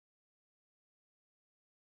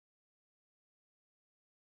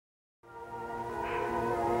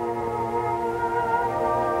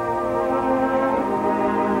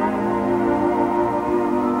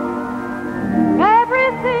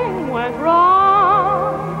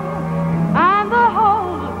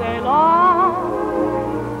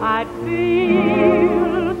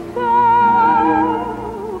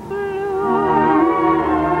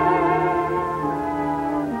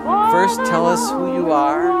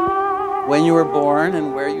when you were born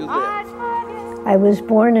and where you lived. I was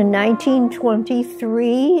born in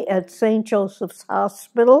 1923 at St. Joseph's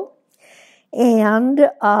Hospital, and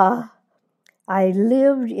I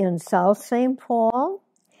lived in South St. Paul,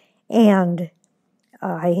 and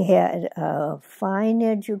I had a fine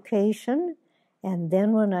education, and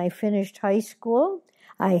then when I finished high school,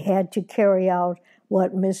 I had to carry out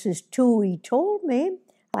what Mrs. Toohey told me.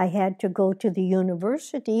 I had to go to the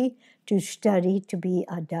university to study to be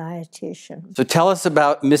a dietitian. So tell us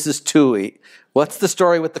about Mrs. Toohey. What's the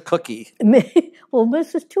story with the cookie? Well,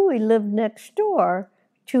 Mrs. Toohey lived next door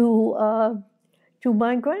to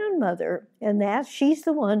my grandmother, and she's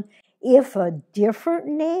the one. If a different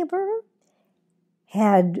neighbor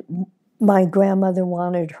had my grandmother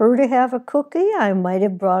wanted her to have a cookie, I might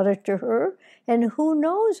have brought it to her. And who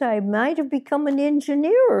knows, I might have become an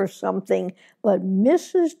engineer or something. But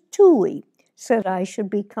Mrs. Toohey said I should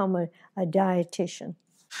become a dietitian.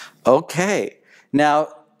 Okay. Now,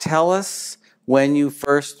 tell us when you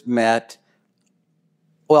first met.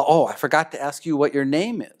 Well, I forgot to ask you what your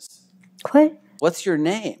name is. What? What's your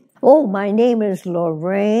name? Oh, my name is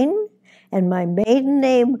Lorraine, and my maiden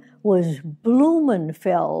name was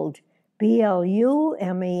Blumenfeld, Blumenfeld.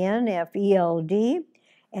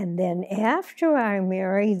 And then after I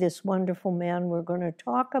married this wonderful man we're going to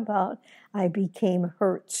talk about, I became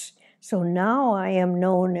Hertz. So now I am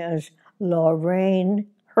known as Lorraine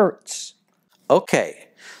Hertz. Okay.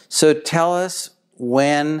 So tell us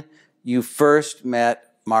when you first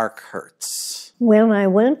met Mark Hertz. When I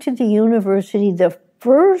went to the university, the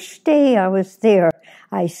first day I was there,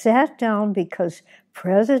 I sat down because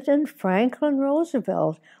President Franklin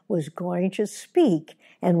Roosevelt was going to speak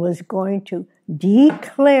and was going to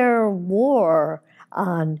declare war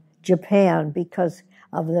on Japan because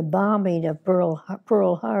of the bombing of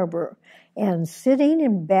Pearl Harbor. And sitting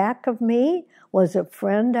in back of me was a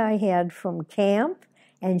friend I had from camp,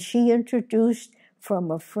 and she introduced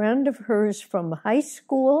from a friend of hers from high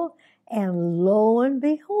school, and lo and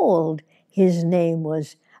behold, his name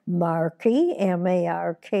was Marky,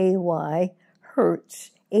 M-A-R-K-Y,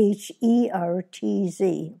 Hertz,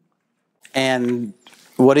 H-E-R-T-Z. And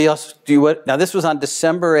what else do you, now this was on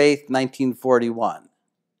December 8th, 1941,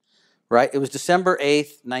 right? It was December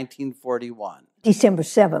 8th, 1941. December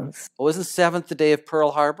 7th. Wasn't 7th the day of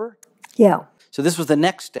Pearl Harbor? Yeah. So this was the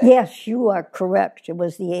next day? Yes, you are correct. It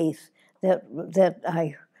was the 8th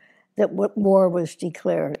that war was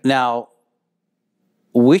declared. Now,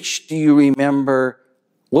 which do you remember,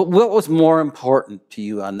 what was more important to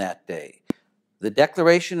you on that day? The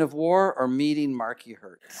declaration of war or meeting Marky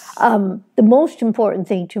Hertz? The most important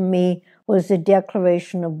thing to me was the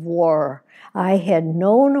declaration of war. I had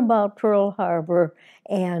known about Pearl Harbor,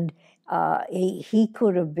 and he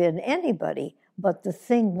could have been anybody, but the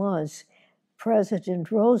thing was, President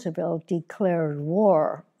Roosevelt declared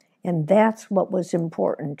war, and that's what was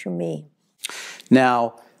important to me.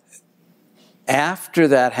 Now, after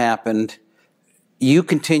that happened, you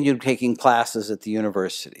continued taking classes at the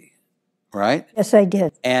university, right? Yes, I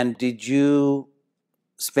did. And did you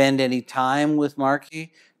spend any time with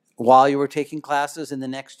Marky while you were taking classes in the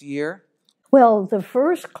next year? Well, the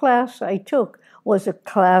first class I took was a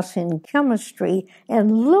class in chemistry,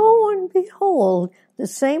 and lo and behold, the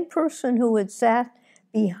same person who had sat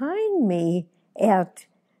behind me at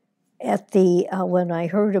the when I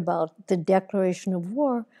heard about the declaration of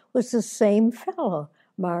war was the same fellow.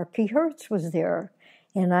 Marky Hertz was there.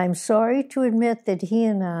 And I'm sorry to admit that he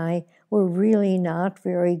and I were really not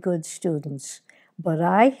very good students. But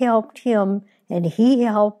I helped him, and he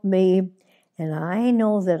helped me, and I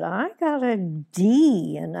know that I got a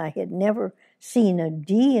D, and I had never seen a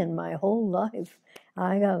D in my whole life.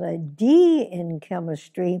 I got a D in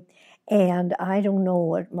chemistry, and I don't know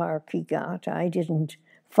what Marky got. I didn't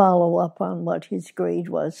follow up on what his grade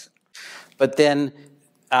was. But then,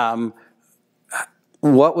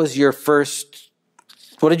 what was your first,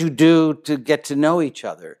 what did you do to get to know each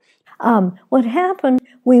other? What happened,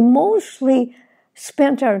 we mostly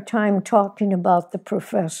spent our time talking about the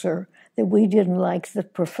professor, that we didn't like the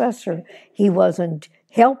professor. He wasn't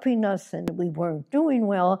helping us and we weren't doing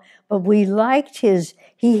well, but we liked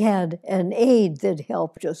he had an aide that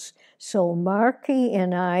helped us. So Marky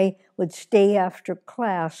and I would stay after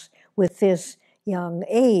class with this young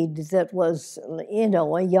aide that was,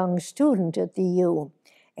 a young student at the U.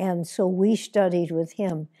 And so we studied with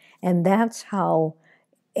him. And that's how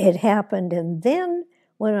it happened. And then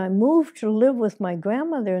when I moved to live with my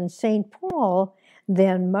grandmother in St. Paul,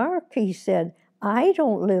 then Marky said, I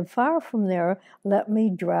don't live far from there. Let me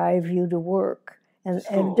drive you to work and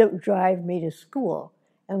drive me to school.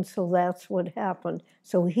 And so that's what happened.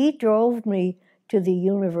 So he drove me to the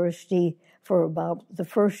university for about the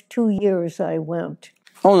first 2 years I went.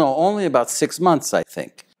 Oh, no, only about 6 months, I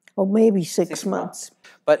think. Or maybe six months.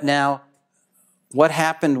 But now, what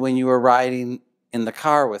happened when you were riding in the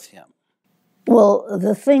car with him? Well,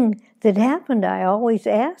 the thing that happened, I always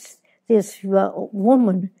asked this young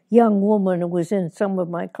woman who was in some of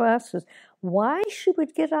my classes, why she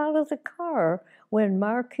would get out of the car when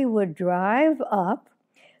Marky would drive up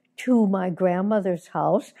to my grandmother's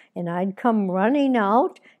house, and I'd come running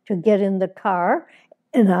out to get in the car,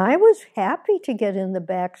 and I was happy to get in the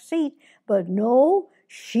back seat, but no,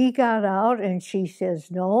 she got out and she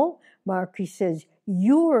says, no, Marky says,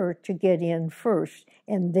 you're to get in first,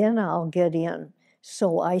 and then I'll get in.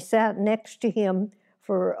 So I sat next to him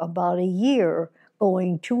for about a year,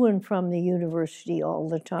 going to and from the university all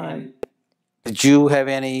the time. Did you have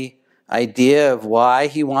any idea of why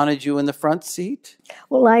he wanted you in the front seat?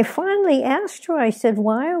 Well, I finally asked her, I said,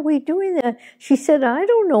 why are we doing that? She said, I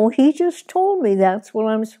don't know. He just told me that's what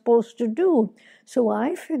I'm supposed to do. So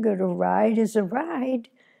I figured a ride is a ride,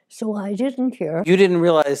 so I didn't care. You didn't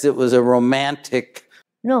realize it was a romantic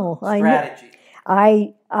strategy.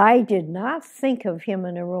 I did not think of him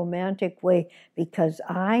in a romantic way because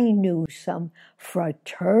I knew some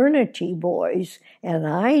fraternity boys, and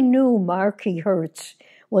I knew Marky Hertz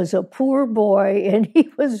was a poor boy and he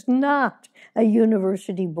was not a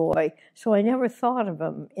university boy. So I never thought of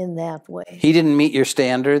him in that way. He didn't meet your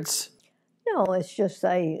standards? No, it's just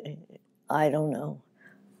I don't know.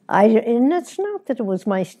 And it's not that it was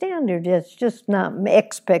my standard, it's just not my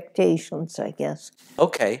expectations, I guess.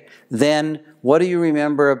 Okay, then what do you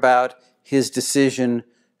remember about his decision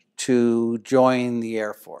to join the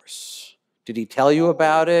Air Force? Did he tell you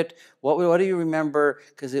about it? What do you remember?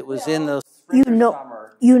 Because it was in the spring or summer.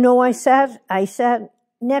 You know, I sat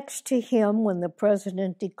next to him when the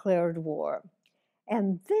president declared war.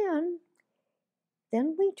 And then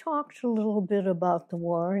we talked a little bit about the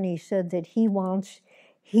war, and he said that he wants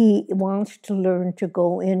to learn to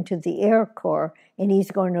go into the Air Corps, and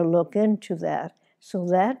he's going to look into that. So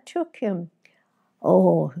that took him, 3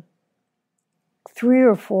 or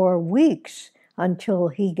 4 weeks until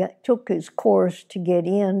he took his course to get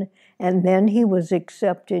in, and then he was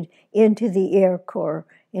accepted into the Air Corps,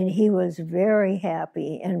 and he was very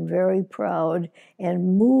happy and very proud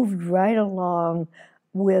and moved right along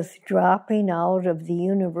with dropping out of the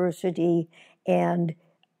university and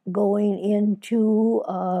going into,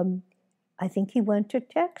 I think he went to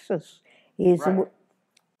Texas. Right.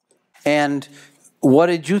 And what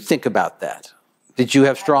did you think about that? Did you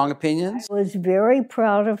have strong opinions? I was very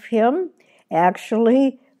proud of him.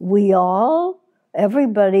 Actually,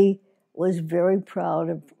 everybody was very proud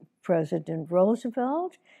of President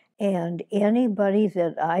Roosevelt and anybody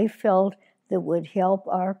that I felt that would help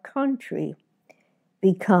our country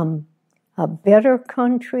become a better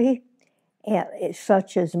country,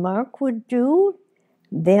 such as Mark would do.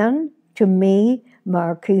 Then, to me,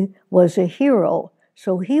 Marky was a hero.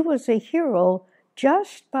 So he was a hero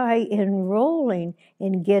just by enrolling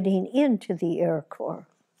in getting into the Air Corps.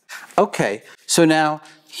 Okay, so now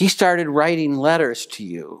he started writing letters to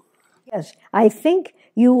you. Yes, I think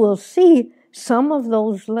you will see some of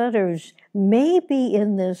those letters may be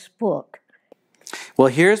in this book. Well,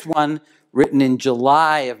 here's one written in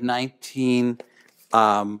July of that's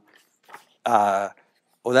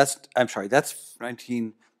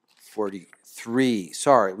 1943.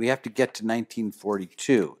 Sorry, we have to get to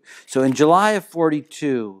 1942. So in July of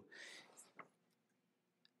 42,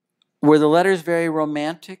 were the letters very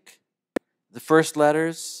romantic? The first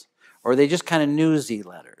letters? Or were they just kind of newsy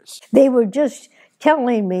letters? They were just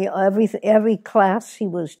telling me every class he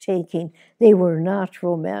was taking. They were not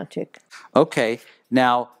romantic. Okay.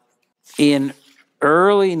 Now, in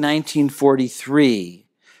early 1943,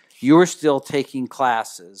 you were still taking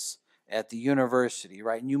classes at the university,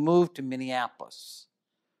 right? And you moved to Minneapolis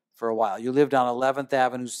for a while. You lived on 11th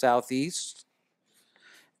Avenue Southeast.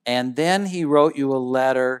 And then he wrote you a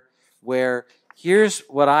letter where, here's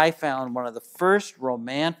what I found, one of the first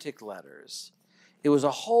romantic letters. It was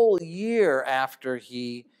a whole year after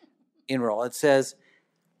he enrolled. It says,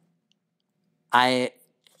 I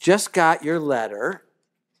just got your letter,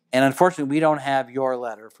 and unfortunately we don't have your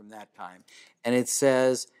letter from that time. And it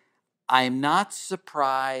says, I'm not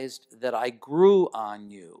surprised that I grew on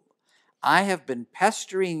you. I have been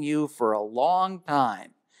pestering you for a long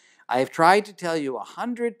time. I have tried to tell you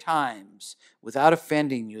 100 times without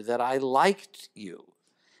offending you that I liked you.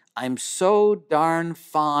 I'm so darn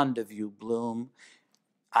fond of you, Bloom.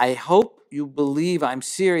 I hope you believe I'm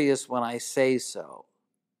serious when I say so.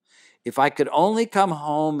 If I could only come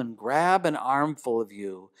home and grab an armful of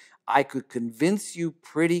you, I could convince you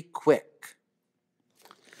pretty quick.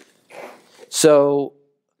 So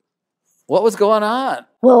what was going on?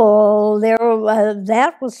 Well,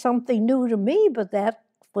 that was something new to me, but that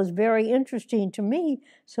was very interesting to me.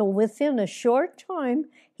 So within a short time,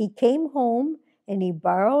 he came home and he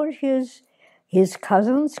borrowed his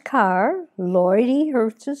cousin's car, Lloyd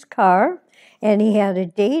Hertz's car, and he had a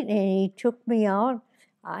date and he took me out,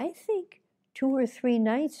 I think, 2 or 3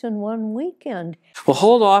 nights in one weekend. Well,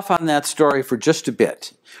 hold off on that story for just a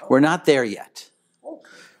bit. We're not there yet.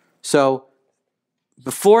 So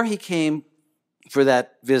before he came for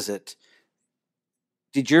that visit,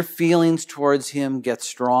 did your feelings towards him get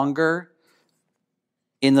stronger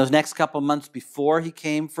in those next couple months before he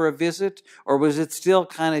came for a visit? Or was it still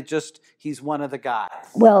kind of just, he's one of the guys?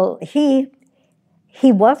 Well, he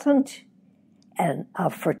wasn't a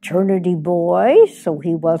fraternity boy, so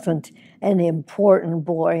he wasn't an important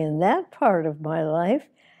boy in that part of my life.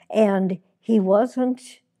 And he wasn't,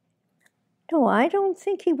 no, I don't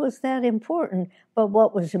think he was that important. But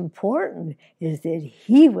what was important is that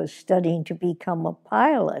he was studying to become a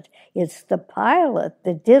pilot. It's the pilot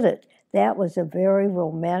that did it. That was a very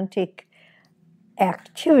romantic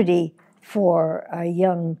activity for a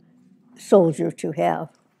young soldier to have.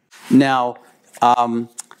 Now,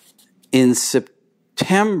 in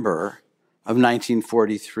September of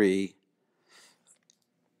 1943,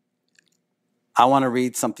 I want to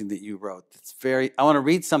read something that you wrote. I want to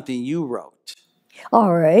read something you wrote.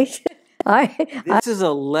 All right. This is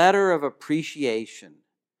a letter of appreciation.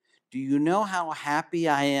 Do you know how happy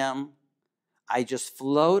I am? I just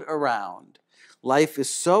float around. Life is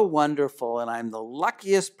so wonderful, and I'm the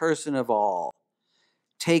luckiest person of all.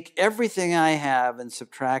 Take everything I have and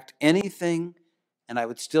subtract anything, and I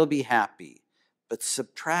would still be happy. But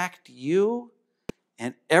subtract you,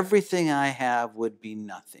 and everything I have would be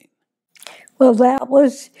nothing. Well, that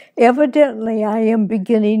was evidently I am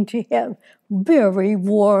beginning to have very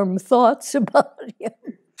warm thoughts about him.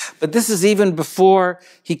 But this is even before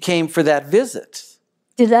he came for that visit.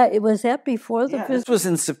 Was that before the visit? This was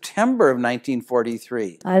in September of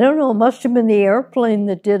 1943. I don't know. It must have been the airplane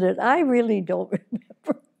that did it. I really don't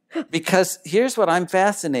remember. Because here's what I'm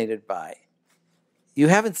fascinated by. You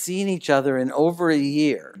haven't seen each other in over a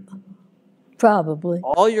year. Probably.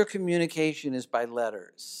 All your communication is by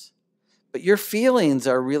letters. But your feelings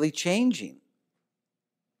are really changing.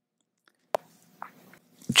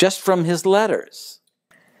 Just from his letters.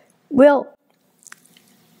 Well,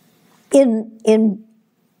 in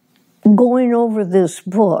going over this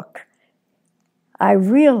book, I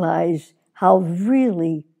realized how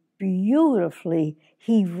really beautifully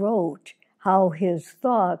he wrote, how he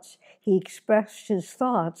expressed his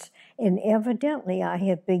thoughts, and evidently I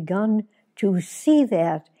have begun to see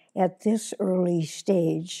that at this early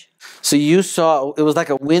stage. So you saw, it was like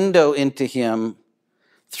a window into him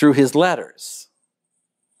through his letters.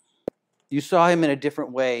 You saw him in a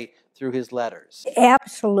different way through his letters.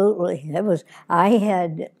 Absolutely. I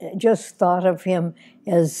had just thought of him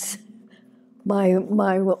as my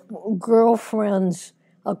girlfriend's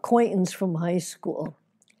acquaintance from high school.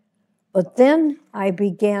 But then I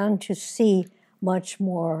began to see much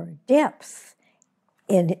more depth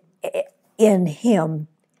in him.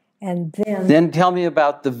 And then tell me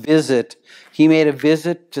about the visit. He made a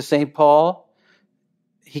visit to St. Paul.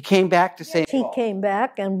 He came back to St. Paul. He came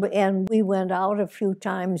back, and we went out a few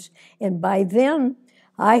times. And by then,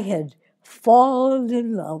 I had fallen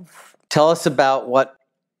in love. Tell us about what.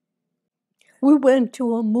 We went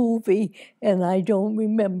to a movie, and I don't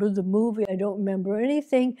remember the movie. I don't remember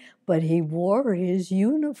anything, but he wore his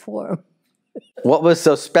uniform. What was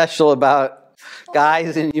so special about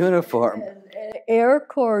guys in uniform? An Air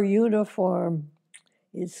Corps uniform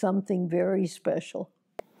is something very special.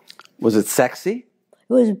 Was it sexy?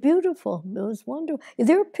 It was beautiful. It was wonderful.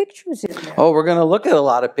 There are pictures in there. Oh, we're going to look at a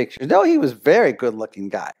lot of pictures. No, he was a very good-looking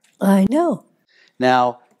guy. I know.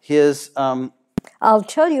 Now, his... I'll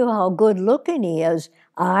tell you how good-looking he is.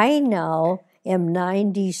 I now am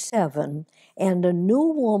 97, and a new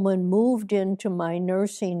woman moved into my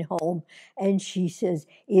nursing home, and she says,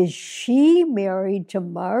 "Is she married to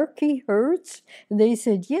Marky Hertz?" And they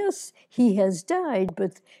said, "Yes, he has died."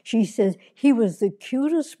 But she says, "He was the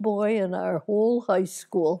cutest boy in our whole high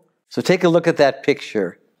school." So take a look at that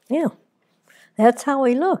picture. Yeah, that's how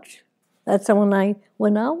he looked. That's when I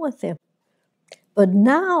went out with him. But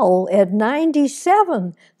now, at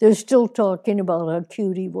 97, they're still talking about how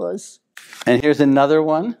cute he was. And here's another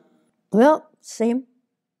one. Well, same.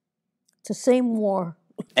 It's the same war.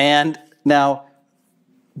 And now,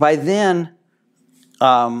 by then,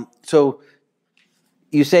 so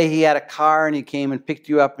you say he had a car and he came and picked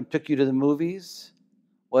you up and took you to the movies?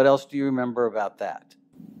 What else do you remember about that?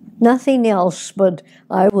 Nothing else, but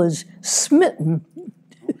I was smitten.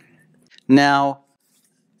 Now,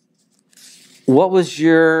 what was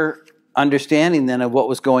your understanding then of what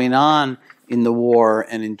was going on in the war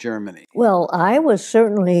and in Germany? Well, I was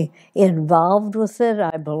certainly involved with it.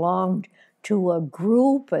 I belonged to a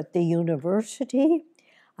group at the university.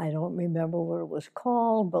 I don't remember what it was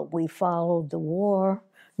called, but we followed the war.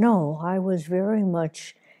 No, I was very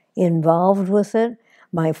much involved with it.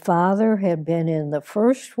 My father had been in the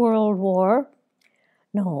First World War.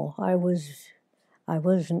 No, I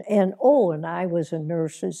wasn't, and I was a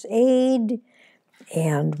nurse's aide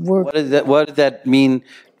and worked. What did that mean,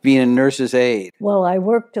 being a nurse's aide? Well, I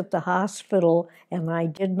worked at the hospital, and I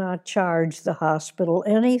did not charge the hospital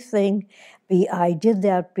anything. I did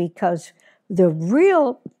that because the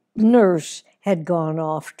real nurse had gone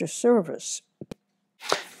off to service.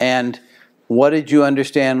 And what did you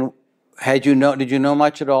understand? Did you know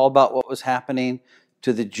much at all about what was happening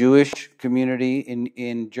to the Jewish community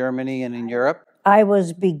in Germany and in Europe? I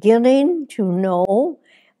was beginning to know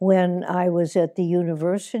when I was at the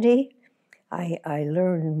university. I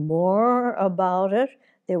learned more about it.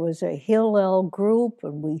 There was a Hillel group,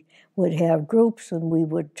 and we would have groups, and we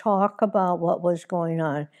would talk about what was going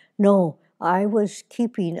on. No, I was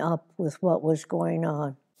keeping up with what was going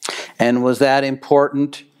on. And was that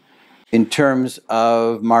important in terms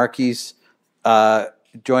of Marky's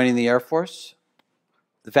joining the Air Force?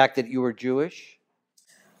 The fact that you were Jewish?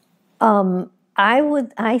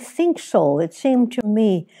 I think so. It seemed to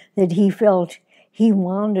me that he felt he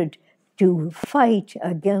wanted to fight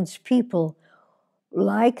against people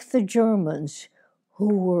like the Germans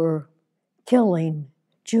who were killing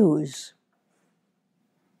Jews.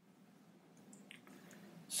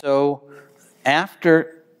 So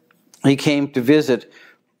after he came to visit,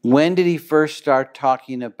 when did he first start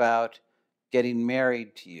talking about getting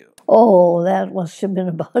married to you? Oh, that must have been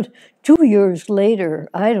about 2 years later.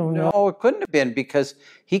 I don't know. No, it couldn't have been, because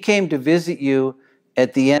he came to visit you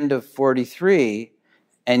at the end of 43,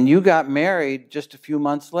 and you got married just a few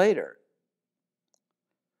months later.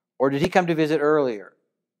 Or did he come to visit earlier?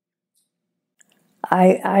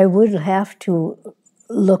 I would have to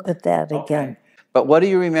look at that again. But what do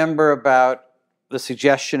you remember about the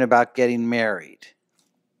suggestion about getting married?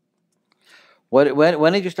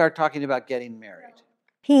 When did you start talking about getting married?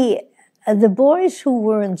 The boys who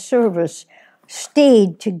were in service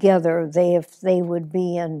stayed together. They would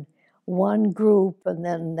be in one group, and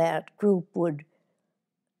then that group would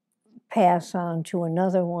pass on to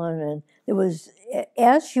another one. And it was,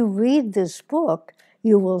 as you read this book,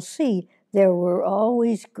 you will see there were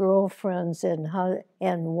always girlfriends and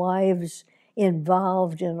wives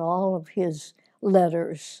involved in all of his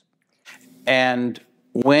letters. And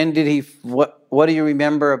when did he, what do you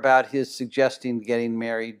remember about his suggesting getting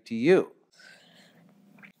married to you?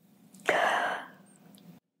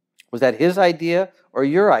 Was that his idea or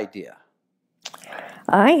your idea?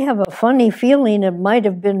 I have a funny feeling it might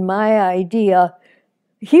have been my idea.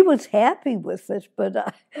 He was happy with it,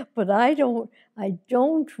 but I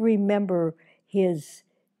don't remember his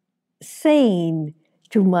saying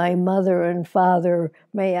to my mother and father,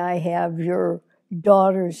 "May I have your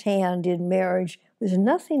daughter's hand in marriage?" It was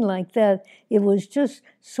nothing like that. It was just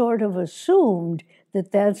sort of assumed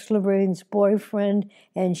that that's Lorraine's boyfriend,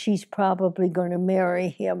 and she's probably going to marry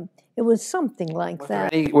him. It was something like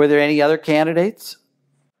that. Were there any other candidates?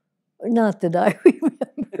 Not that I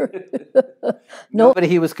remember. Nobody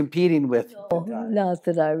he was competing with? No, not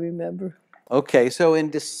that I remember. Okay, so in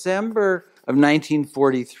December of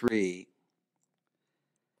 1943,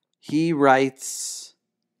 he writes,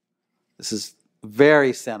 this is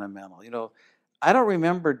very sentimental. You know, I don't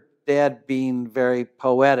remember Dad being very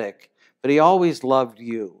poetic, but he always loved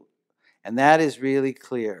you. And that is really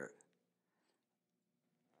clear.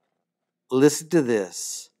 Listen to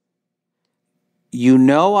this. You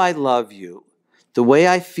know I love you. The way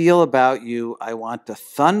I feel about you, I want to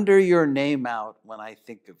thunder your name out when I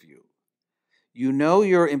think of you. You know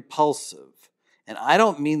you're impulsive, and I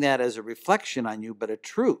don't mean that as a reflection on you, but a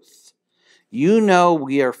truth. You know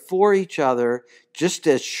we are for each other just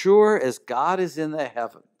as sure as God is in the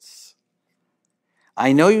heavens.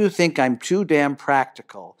 I know you think I'm too damn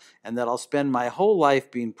practical and that I'll spend my whole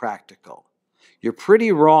life being practical. You're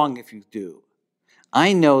pretty wrong if you do.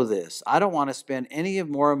 I know this. I don't want to spend any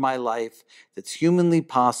more of my life that's humanly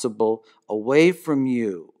possible away from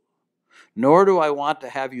you. Nor do I want to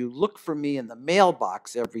have you look for me in the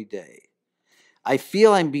mailbox every day. I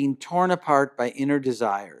feel I'm being torn apart by inner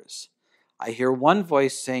desires. I hear one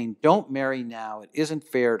voice saying, "Don't marry now. It isn't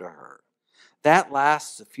fair to her." That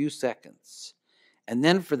lasts a few seconds. And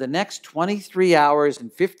then for the next 23 hours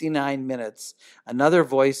and 59 minutes, another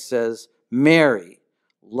voice says, Mary,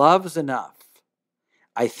 love's enough.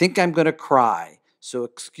 I think I'm going to cry, so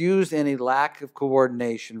excuse any lack of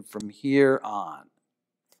coordination from here on.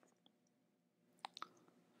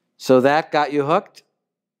 So that got you hooked?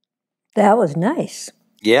 That was nice.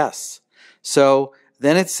 Yes. So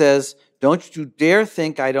then it says, don't you dare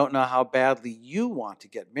think I don't know how badly you want to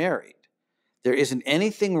get married. There isn't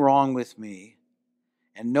anything wrong with me,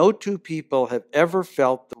 and no two people have ever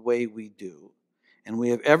felt the way we do, and we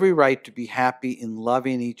have every right to be happy in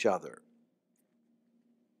loving each other.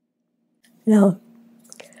 No.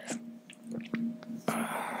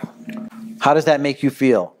 How does that make you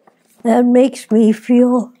feel? That makes me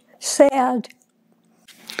feel sad.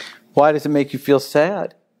 Why does it make you feel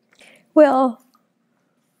sad? Well,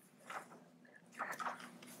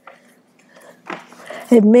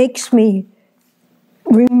 it makes me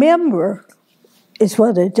remember, is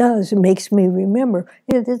what it does. It makes me remember.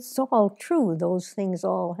 It's all true. Those things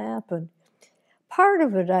all happen. Part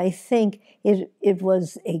of it, I think, it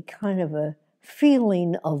was a kind of a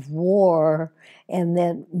feeling of war, and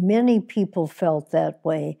that many people felt that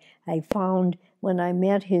way. I found when I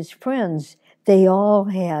met his friends, they all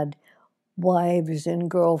had wives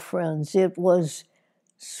and girlfriends. It was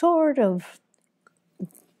sort of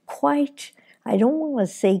quite, I don't want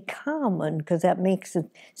to say common, because that makes it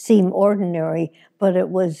seem ordinary, but it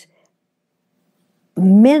was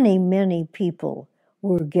many, many people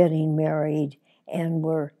were getting married and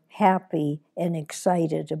were happy and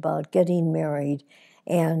excited about getting married.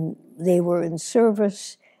 And they were in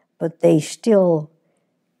service, but they still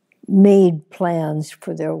made plans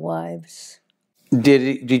for their wives.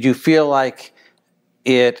 Did you feel like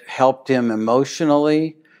it helped him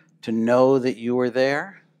emotionally to know that you were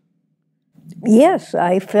there? Yes,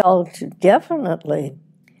 I felt definitely.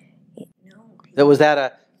 Was that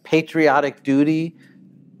a patriotic duty,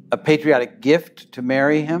 a patriotic gift to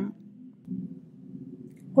marry him?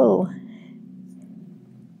 Well,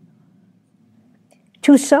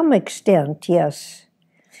 to some extent, yes.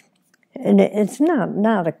 And it's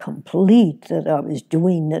not a complete that I was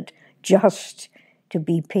doing it just to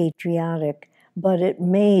be patriotic, but it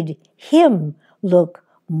made him look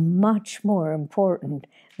much more important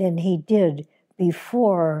than he did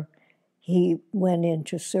before he went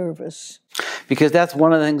into service. Because that's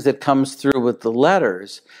one of the things that comes through with the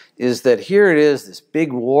letters, is that here it is, this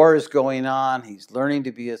big war is going on, he's learning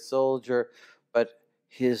to be a soldier, but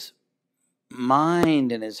his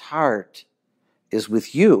mind and his heart is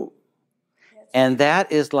with you. And that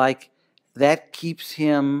is like, that keeps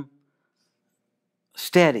him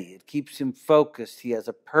steady, it keeps him focused, he has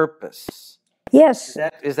a purpose. Yes.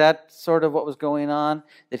 Is that sort of what was going on?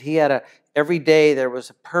 That he had every day there was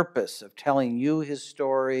a purpose of telling you his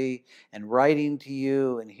story and writing to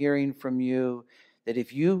you and hearing from you, that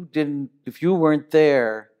if you weren't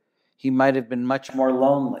there, he might have been much more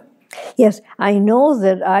lonely. Yes, I know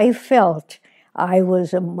that I felt I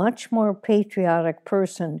was a much more patriotic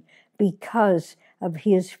person because of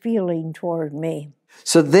his feeling toward me.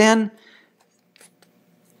 So then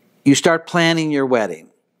you start planning your wedding.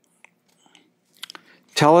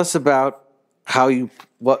 Tell us about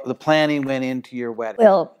what the planning went into your wedding.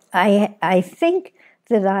 Well, I think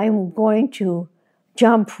that I'm going to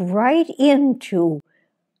jump right into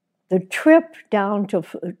the trip down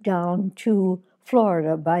to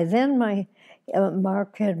Florida. By then,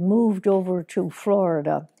 Mark had moved over to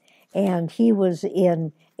Florida, and he was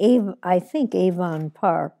in Avon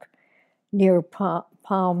Park near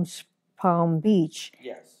Palm Beach.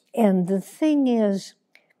 Yes. And the thing is,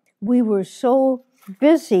 we were so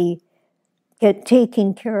busy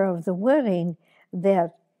taking care of the wedding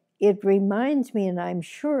that it reminds me, and I'm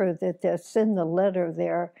sure that that's in the letter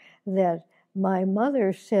there, that my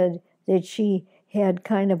mother said that she had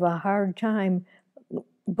kind of a hard time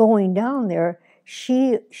going down there.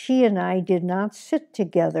 She and I did not sit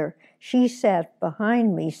together. She sat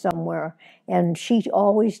behind me somewhere, and she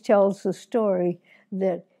always tells the story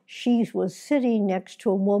that she was sitting next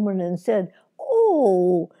to a woman and said,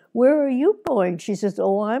 "Oh, where are you going?" She says,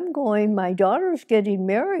 "Oh, I'm going, my daughter's getting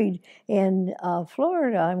married in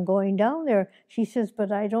Florida. I'm going down there." She says,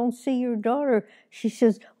 "But I don't see your daughter." She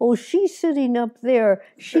says, "Oh, she's sitting up there.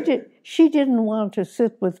 She didn't want to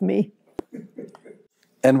sit with me."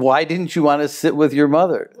 And why didn't you want to sit with your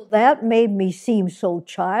mother? That made me seem so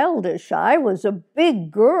childish. I was a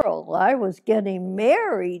big girl. I was getting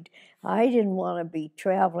married. I didn't want to be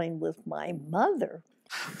traveling with my mother.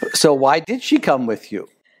 So why did she come with you?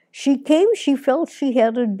 She came, she felt she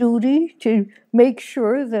had a duty to make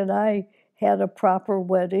sure that I had a proper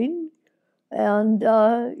wedding. And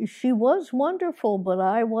she was wonderful, but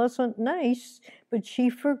I wasn't nice, but she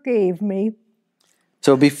forgave me.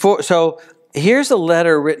 So here's a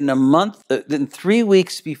letter written 3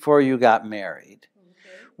 weeks before you got married,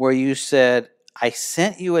 where you said, I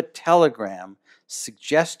sent you a telegram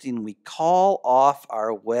suggesting we call off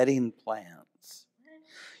our wedding plans.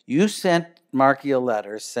 You sent Marky a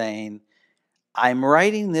letter saying, I'm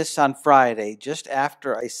writing this on Friday just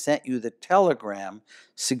after I sent you the telegram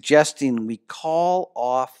suggesting we call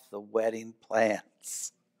off the wedding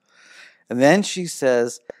plans. And then you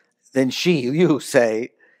say,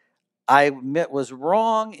 I was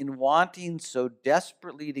wrong in wanting so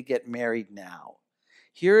desperately to get married now.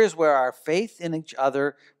 Here is where our faith in each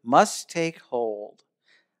other must take hold.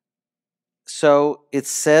 So it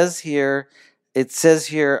says here,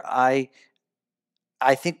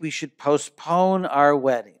 I think we should postpone our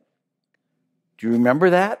wedding. Do you remember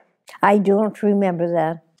that? I don't remember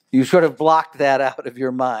that. You sort of blocked that out of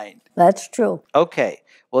your mind. That's true. Okay.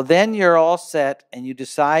 Well, then you're all set and you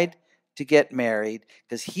decide to get married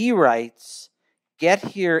because he writes, get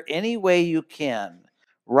here any way you can.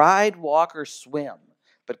 Ride, walk, or swim.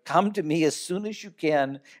 But come to me as soon as you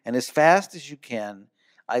can and as fast as you can.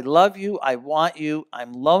 I love you. I want you.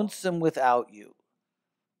 I'm lonesome without you.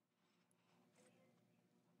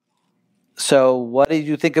 So what did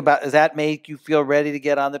you think about? Does that make you feel ready to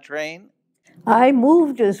get on the train? I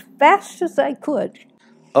moved as fast as I could.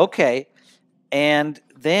 Okay. And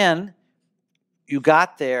then you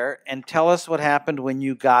got there, and tell us what happened when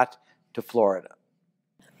you got to Florida.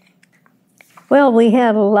 Well, we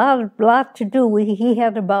had a lot to do. He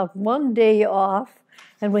had about 1 day off,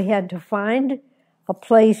 and we had to find a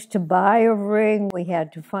place to buy a ring. We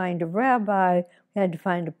had to find a rabbi. We had to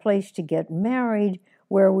find a place to get married,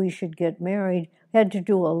 where we should get married. We had to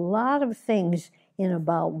do a lot of things in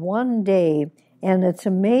about 1 day, and it's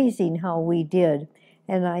amazing how we did.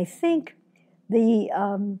 And I think the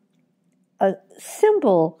a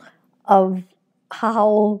symbol of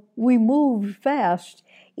how we moved fast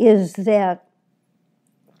is that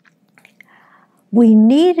we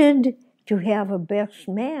needed to have a best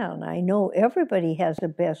man. I know everybody has a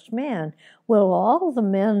best man. Well, all the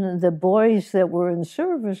men and the boys that were in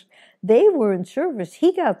service, they were in service.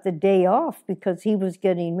 He got the day off because he was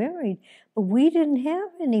getting married, but we didn't have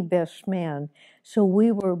any best man. So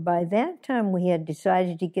by that time, we had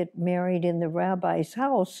decided to get married in the rabbi's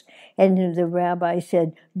house, and the rabbi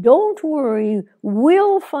said, don't worry,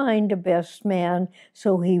 we'll find a best man.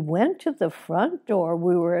 So he went to the front door.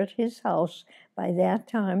 We were at his house. By that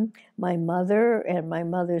time, my mother and my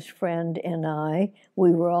mother's friend and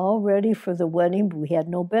we were all ready for the wedding, but we had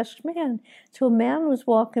no best man. So a man was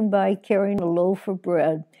walking by carrying a loaf of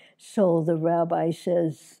bread. So the rabbi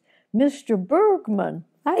says, Mr. Bergman.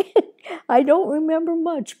 I don't remember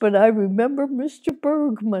much, but I remember Mr.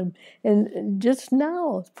 Bergman. And just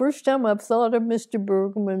now, first time I've thought of Mr.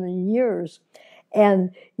 Bergman in years.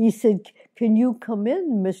 And he said, can you come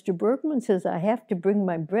in? Mr. Bergman says, I have to bring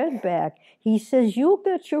my bread back. He says, you'll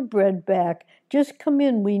get your bread back. Just come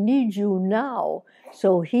in. We need you now.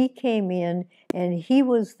 So he came in, and he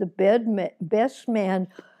was the best man.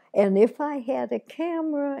 And if I had a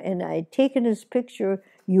camera and I'd taken his picture,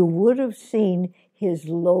 you would have seen his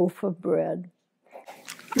loaf of bread.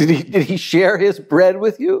 Did he share his bread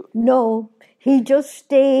with you? No. He just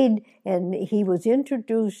stayed, and he was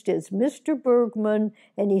introduced as Mr. Bergman,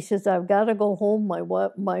 and he says, I've got to go home. My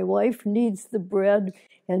wife needs the bread.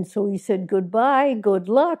 And so he said, goodbye, good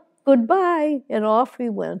luck, goodbye, and off he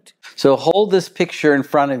went. So hold this picture in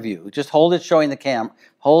front of you. Just hold it showing the camera.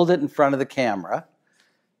 Hold it in front of the camera,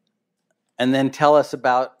 and then tell us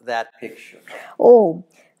about that picture. Oh,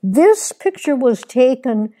 this picture was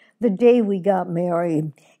taken the day we got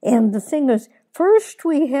married. And the thing is, first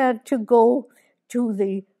we had to go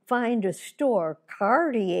to find a store.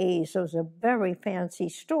 Cartier's was a very fancy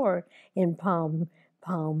store in Palm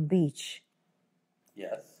Beach.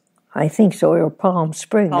 Yes. I think so, or Palm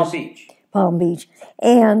Springs. Palm Beach. Palm Beach.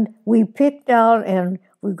 And we picked out, and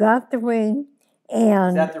we got the ring. And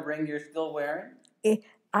is that the ring you're still wearing?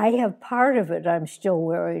 I have part of it I'm still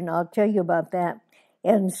wearing. I'll tell you about that.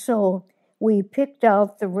 And so we picked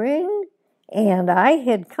out the ring, and I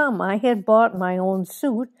had bought my own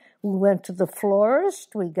suit. We went to the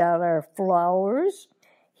florist, we got our flowers.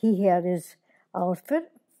 He had his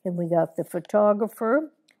outfit, and we got the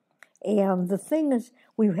photographer. And the thing is,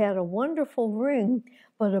 we had a wonderful ring,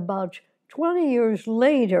 but about 20 years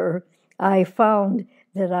later, I found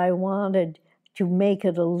that I wanted to make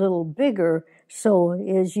it a little bigger. So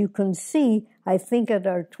as you can see, I think at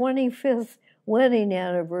our 25th wedding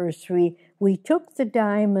anniversary, we took the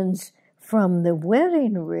diamonds from the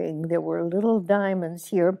wedding ring, there were little diamonds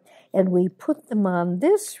here, and we put them on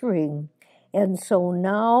this ring. And so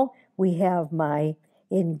now we have my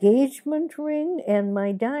engagement ring and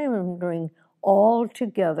my diamond ring all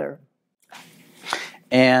together.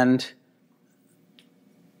 And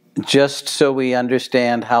just so we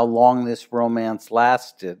understand how long this romance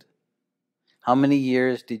lasted, how many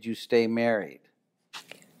years did you stay married?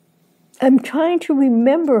 I'm trying to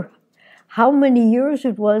remember how many years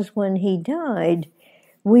it was when he died.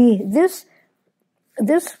 This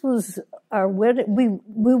was our wedding.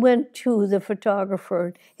 We went to the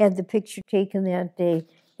photographer, had the picture taken that day,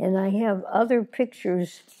 and I have other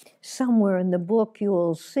pictures somewhere in the book you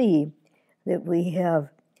will see that we have.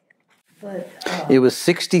 But it was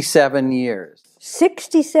 67 years.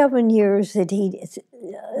 67 years that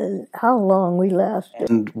how long we lasted.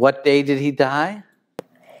 And what day did he die?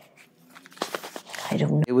 I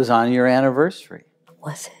don't know. It was on your anniversary.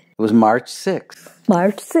 Was it? It was March 6th.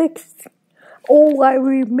 March 6th. Oh, I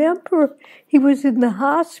remember he was in the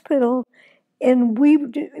hospital, and we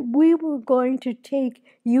were going to take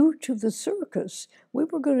you to the circus. We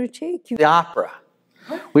were going to take you. The opera.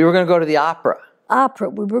 We were going to go to the opera.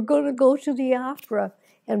 We were going to go to the opera,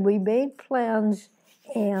 and we made plans,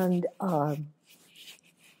 and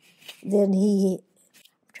then I'm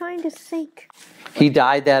trying to think. He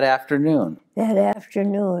died that afternoon. That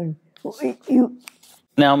afternoon.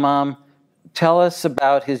 Now, Mom, tell us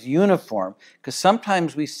about his uniform, because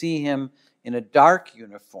sometimes we see him in a dark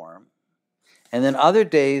uniform, and then other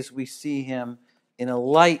days we see him in a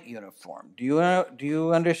light uniform. Do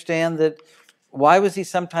you understand that? Why was he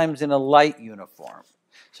sometimes in a light uniform?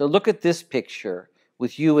 So look at this picture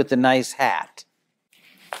with you with the nice hat.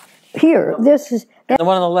 Here, the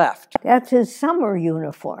one on the left. That's his summer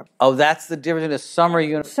uniform. Oh, that's the difference in a summer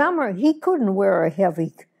uniform. Summer, he couldn't wear a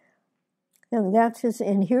heavy. No, that's his,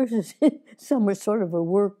 and here's his summer sort of a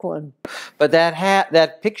work one. But that hat,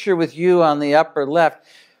 that picture with you on the upper left,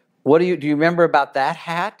 do you remember about that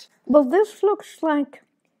hat? Well, this looks like,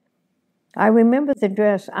 I remember the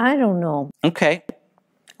dress. I don't know. Okay.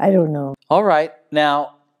 I don't know. All right.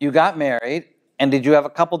 Now, you got married, and did you have a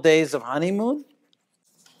couple days of honeymoon?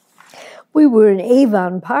 We were in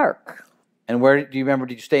Avon Park. And where, do you remember,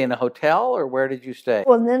 did you stay in a hotel, or where did you stay?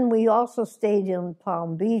 Well, then we also stayed in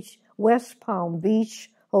Palm Beach, West Palm Beach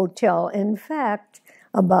Hotel. In fact,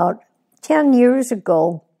 about 10 years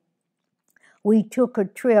ago, we took a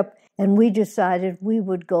trip, and we decided we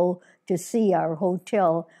would go to see our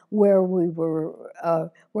hotel where we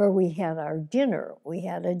had our dinner. We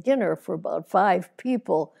had a dinner for about 5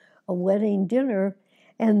 people, a wedding dinner,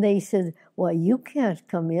 and they said, well, you can't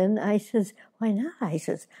come in. I says, why not? I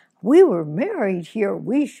says, we were married here.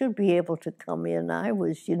 We should be able to come in. I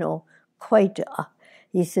was, quite,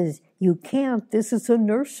 he says, you can't. This is a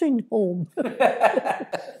nursing home.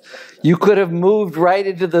 You could have moved right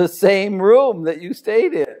into the same room that you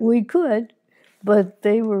stayed in. We could, but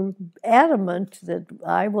they were adamant that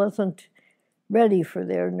I wasn't ready for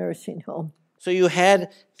their nursing home. So you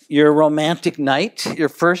had your romantic night, your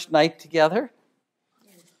first night together?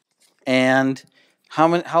 And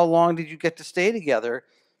how long did you get to stay together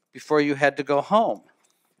before you had to go home?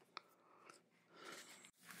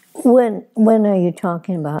 When are you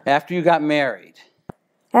talking about? After you got married.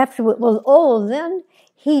 Then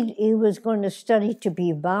he was going to study to be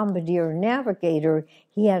a bombardier navigator.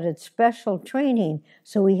 He had a special training,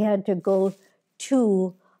 so he had to go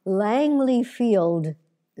to Langley Field,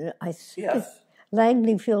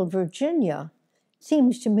 Langley Field, Virginia.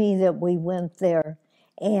 Seems to me that we went there.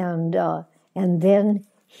 And then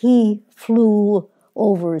he flew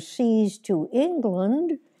overseas to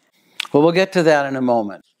England. Well, we'll get to that in a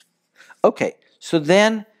moment. Okay, so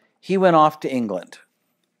then he went off to England,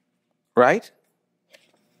 right?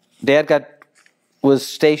 Dad was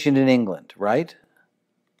stationed in England, right?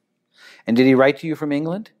 And did he write to you from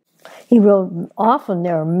England? He wrote often.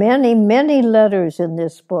 There are many, many letters in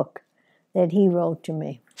this book that he wrote to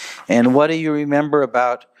me. And what do you remember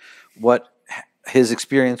about what his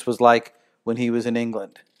experience was like when he was in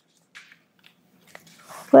England?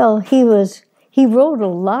 Well, he wrote a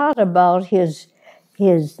lot about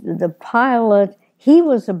the pilot. He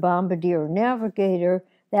was a bombardier navigator.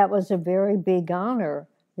 That was a very big honor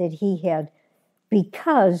that he had,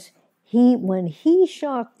 because when he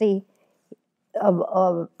shot a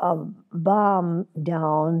bomb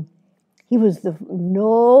down,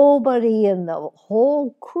 nobody in the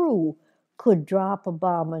whole crew could drop a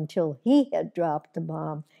bomb until he had dropped the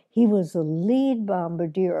bomb. He was the lead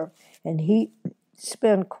bombardier, and he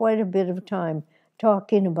spent quite a bit of time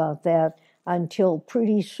talking about that until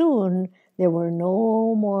pretty soon There were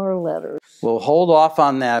no more letters. Well, hold off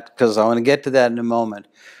on that because I want to get to that in a moment.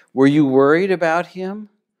 Were you worried about him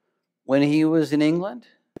when he was in England?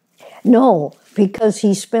 No, because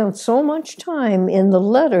he spent so much time in the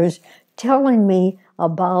letters telling me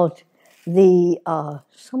about the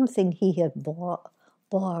something he had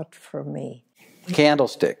bought for me.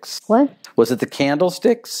 Candlesticks. What? Was it the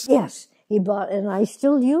candlesticks? Yes, he bought, and I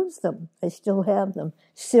still use them. I still have them.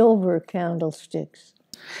 Silver candlesticks.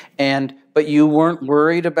 But you weren't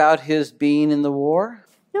worried about his being in the war?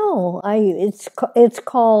 No, it's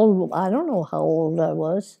called, I don't know how old I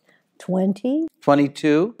was, 20?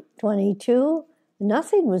 22? 22?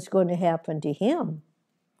 Nothing was going to happen to him.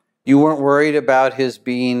 You weren't worried about his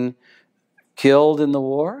being killed in the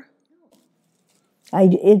war?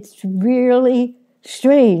 It's really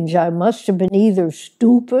strange. I must have been either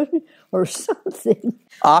stupid or something.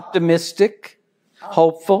 Optimistic?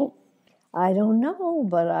 Hopeful? I don't know,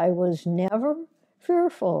 but I was never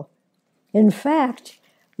fearful. In fact,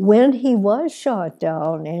 when he was shot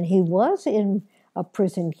down and he was in a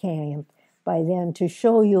prison camp by then, to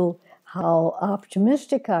show you how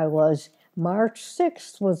optimistic I was, March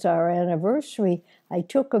 6th was our anniversary. I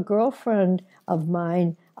took a girlfriend of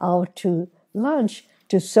mine out to lunch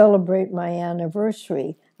to celebrate my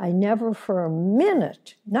anniversary. I never for a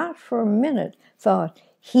minute, not for a minute, thought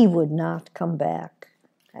he would not come back.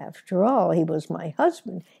 After all, he was my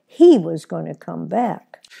husband. He was going to come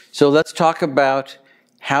back. So let's talk about,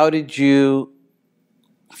 how did you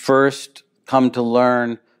first come to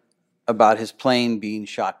learn about his plane being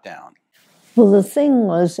shot down? Well, the thing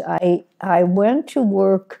was, I went to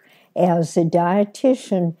work as a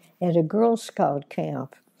dietitian at a Girl Scout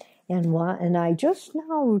camp. And I just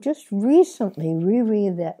recently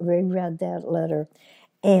reread that letter.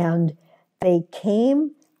 And they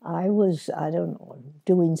came, I don't know,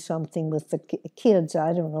 doing something with the kids.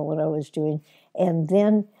 I don't know what I was doing. And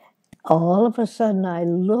then all of a sudden I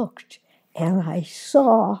looked and I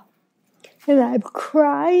saw, and I'm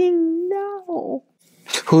crying now.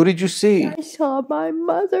 Who did you see? I saw my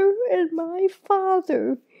mother and my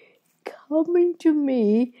father coming to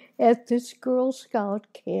me at this Girl Scout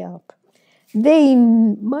camp.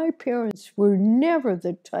 My parents were never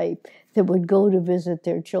the type that would go to visit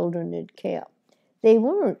their children at camp. They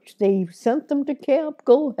weren't. They sent them to camp,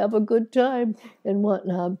 go have a good time and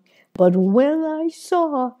whatnot. But when I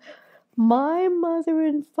saw my mother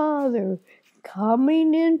and father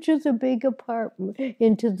coming into the big apartment,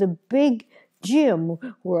 into the big gym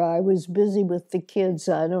where I was busy with the kids,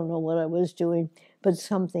 I don't know what I was doing, but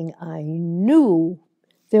something I knew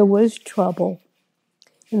there was trouble.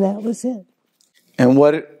 And that was it. And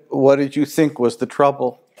what did you think was the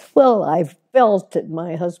trouble? Well, I felt that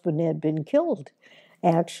my husband had been killed.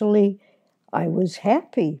 Actually, I was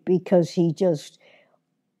happy because he just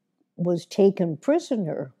was taken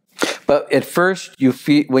prisoner. But at first,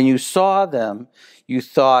 when you saw them, you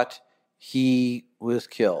thought he was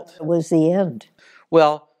killed. It was the end.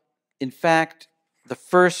 Well, in fact, the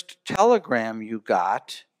first telegram you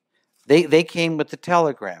got, they came with the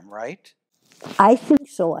telegram, right? I think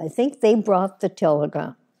so. I think they brought the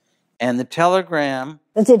telegram. And the telegram...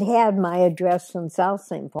 Because it had my address in South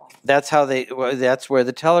St. Paul. That's where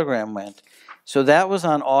the telegram went. So that was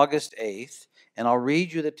on August 8th, and I'll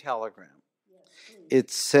read you the telegram. It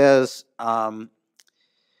says, the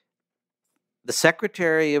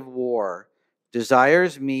Secretary of War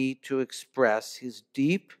desires me to express his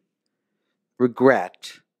deep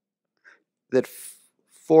regret that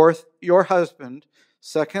your husband,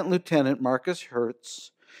 Second Lieutenant Marcus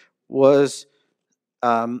Hertz,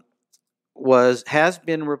 has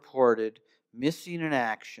been reported missing in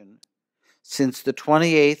action since the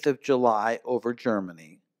 28th of July over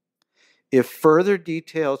Germany. If further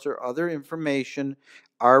details or other information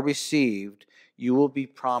are received, you will be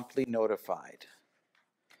promptly notified.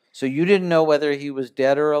 So you didn't know whether he was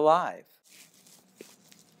dead or alive.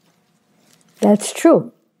 That's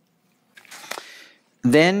true.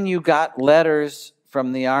 Then you got letters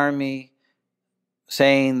from the Army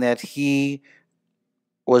saying that he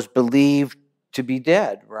was believed to be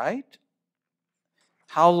dead, right?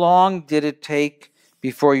 How long did it take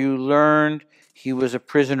before you learned he was a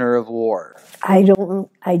prisoner of war? I don't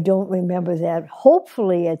remember that.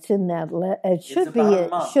 Hopefully, it's in that. It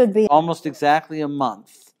should be almost exactly a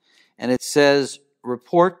month, and it says,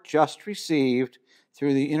 "Report just received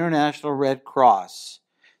through the International Red Cross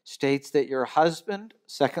states that your husband,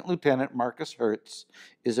 Second Lieutenant Marcus Hertz,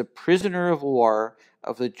 is a prisoner of war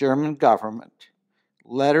of the German government.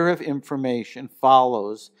 Letter of information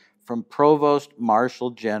follows from Provost Marshal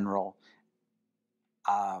General."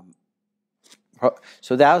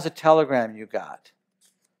 So that was a telegram you got.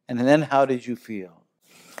 And then how did you feel?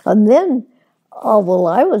 And then, oh, well,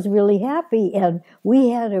 I was really happy. And we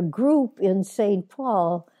had a group in St.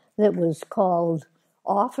 Paul that was called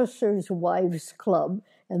Officers' Wives Club.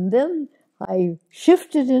 And then I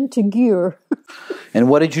shifted into gear. And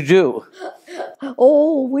what did you do?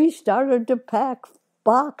 Oh, we started to pack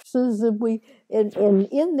boxes, and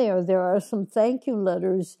in there are some thank you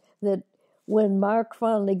letters that when Mark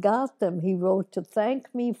finally got them, he wrote to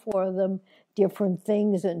thank me for them, different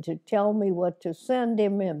things, and to tell me what to send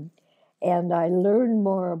him. And I learned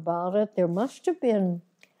more about it. There must have been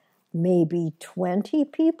maybe 20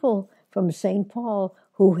 people from St. Paul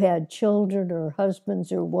who had children or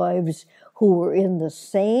husbands or wives who were in the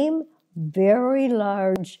same very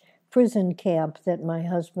large prison camp that my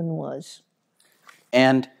husband was.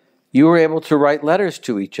 And you were able to write letters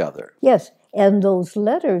to each other. Yes, and those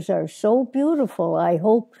letters are so beautiful. I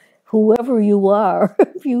hope whoever you are,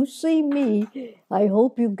 if you see me, I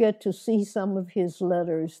hope you get to see some of his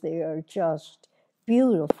letters. They are just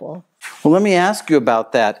beautiful. Well, let me ask you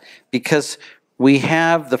about that, because we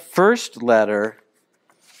have the first letter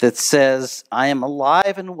that says, I am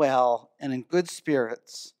alive and well and in good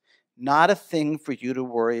spirits, not a thing for you to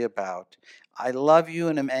worry about. I love you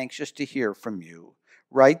and am anxious to hear from you.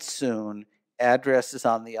 Write soon. Address is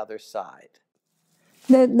on the other side.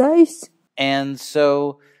 Isn't that nice? And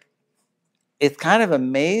so it's kind of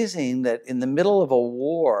amazing that in the middle of a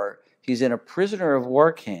war, he's in a prisoner of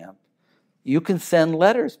war camp. You can send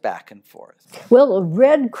letters back and forth. Well, the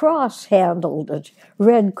Red Cross handled it.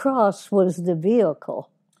 Red Cross was the vehicle.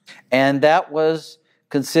 And that was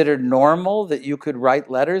considered normal, that you could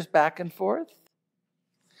write letters back and forth?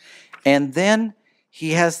 And then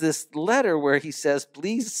he has this letter where he says,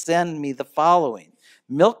 please send me the following: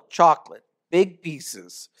 milk chocolate, big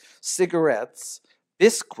pieces, cigarettes,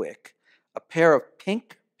 Bisquick, a pair of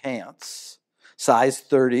pink pants, size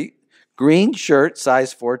 30, green shirt,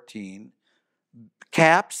 size 14,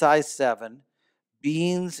 cap, size 7,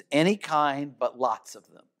 beans, any kind, but lots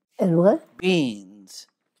of them. And what? Beans.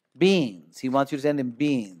 Beans. He wants you to send him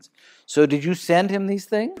beans. So did you send him these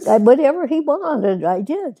things? Whatever he wanted, I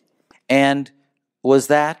did. And was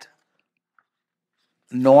that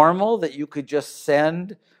normal, that you could just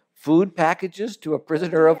send food packages to a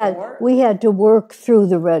prisoner of war? We had to work through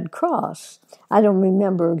the Red Cross. I don't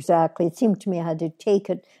remember exactly. It seemed to me I had to take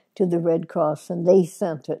it to the Red Cross, and they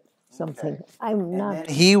sent it something. Okay. I'm not. And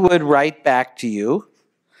he would write back to you,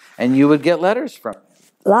 and you would get letters from him.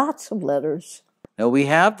 Lots of letters. No, we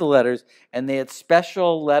have the letters, and they had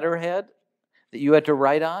special letterhead that you had to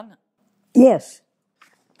write on? Yes.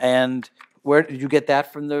 And where did you get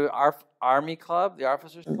that from? The Army Club, the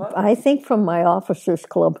Officers Club? I think from my Officers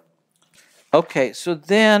Club. Okay, so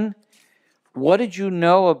then what did you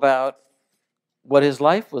know about what his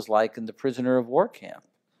life was like in the prisoner of war camp?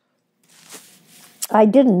 I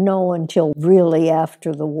didn't know until really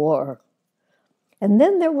after the war. And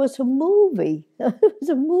then there was a movie.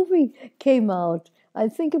 A movie came out. I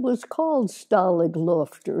think it was called Stalag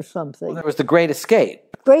Luft or something. Well, there was The Great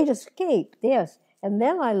Escape. Great Escape, yes. And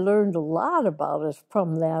then I learned a lot about it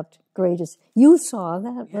from that You saw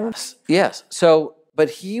that, right? Yes, yes. So,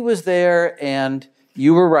 but he was there, and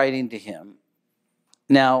you were writing to him.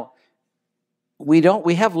 Now, we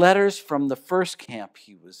have letters from the first camp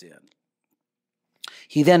he was in.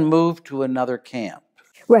 He then moved to another camp.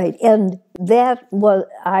 Right, and that was,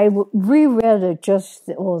 I reread it just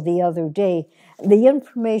the other day. The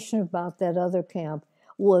information about that other camp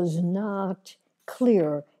was not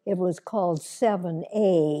clear. It was called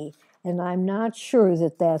 7A, and I'm not sure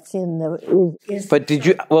that that's in the... But did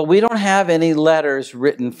you... Well, we don't have any letters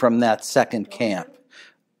written from that second camp.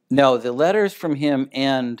 No, the letters from him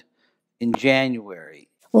end in January.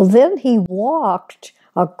 Well, then he walked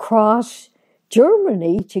across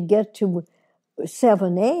Germany to get to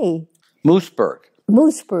 7A.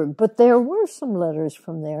 Moosburg, but there were some letters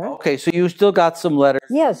from there. Okay, so you still got some letters.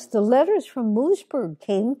 Yes, the letters from Moosburg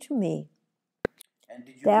came to me. And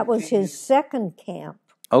did you that was his second camp.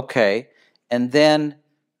 Okay, and then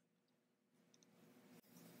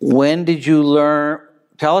when did you learn...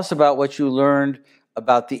 Tell us about what you learned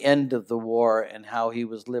about the end of the war and how he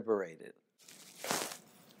was liberated.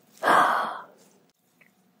 I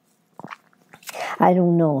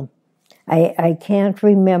don't know. I can't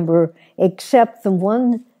remember, except the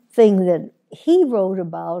one thing that he wrote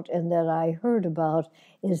about and that I heard about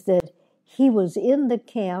is that he was in the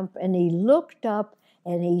camp and he looked up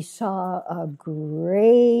and he saw a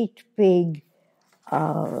great big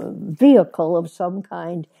vehicle of some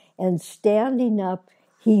kind, and standing up,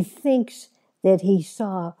 he thinks that he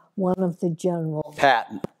saw one of the generals.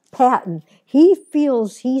 Patton. He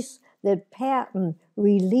feels he's that Patton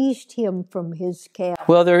released him from his camp.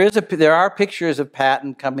 Well, there are pictures of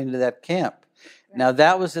Patton coming to that camp. Now,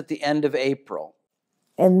 that was at the end of April.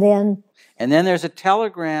 And then there's a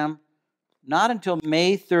telegram, not until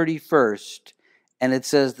May 31st, and it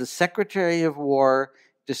says, "The Secretary of War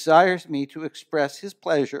desires me to express his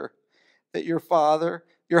pleasure that your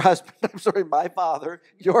husband, my father,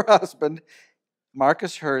 your husband,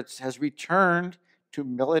 Marcus Hertz, has returned to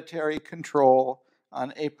military control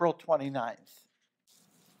on April 29th.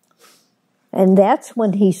 And that's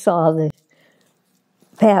when he saw the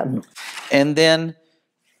Patton. And then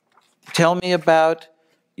tell me about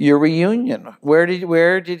your reunion.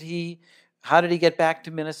 How did he get back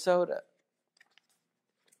to Minnesota?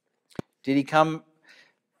 He came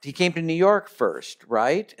to New York first,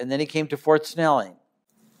 right? And then he came to Fort Snelling.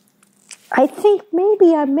 I think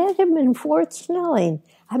maybe I met him in Fort Snelling.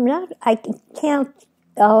 I'll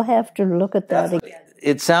have to look at that again.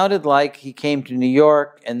 It sounded like he came to New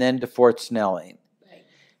York and then to Fort Snelling.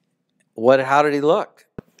 How did he look?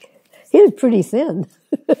 He was pretty thin.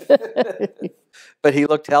 But he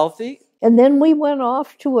looked healthy? And then we went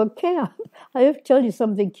off to a camp. I have to tell you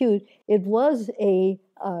something cute. It was a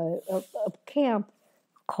camp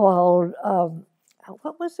called,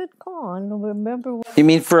 what was it called? I don't remember. You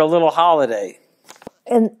mean for a little holiday?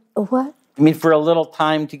 And what? You mean for a little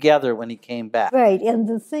time together when he came back? Right. And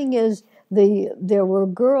the thing is, there were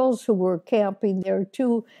girls who were camping there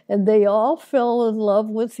too, and they all fell in love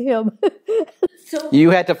with him. So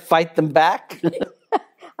you had to fight them back?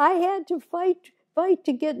 I had to fight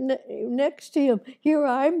to get next to him. Here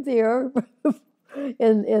I'm there,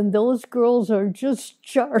 and those girls are just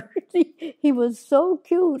charming. He was so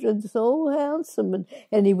cute and so handsome,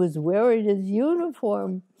 and he was wearing his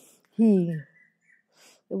uniform. It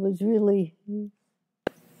was really...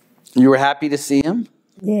 You were happy to see him?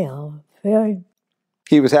 Yeah, very.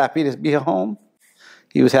 He was happy to be home?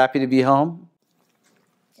 He was happy to be home?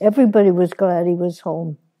 Everybody was glad he was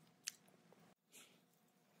home.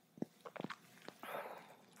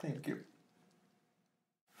 Thank you.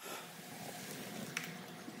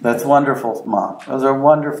 That's wonderful, Mom. Those are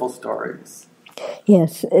wonderful stories.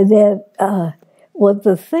 Yes, that was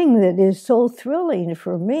the thing that is so thrilling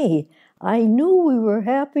for me. I knew we were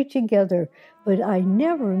happy together, but I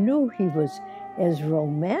never knew he was as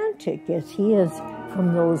romantic as he is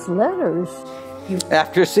from those letters.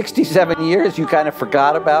 After 67 years, you kind of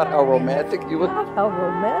forgot about how romantic he was? How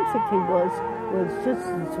romantic he was just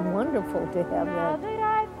it's wonderful to have that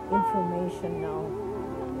information now.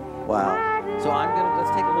 Wow. So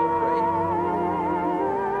let's take a little break.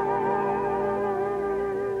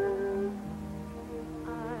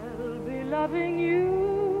 I'll be loving you.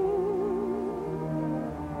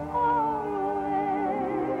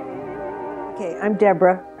 Okay, I'm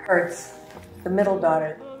Deborah Hertz, the middle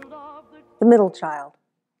daughter, the middle child,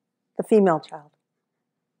 the female child.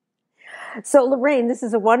 So Lorraine, this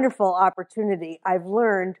is a wonderful opportunity. I've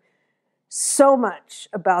learned so much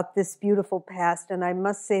about this beautiful past, and I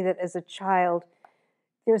must say that as a child,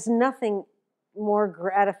 there's nothing more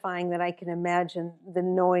gratifying that I can imagine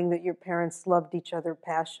than knowing that your parents loved each other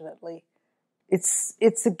passionately.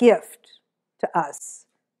 It's a gift to us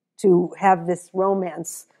to have this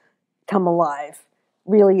romance come alive,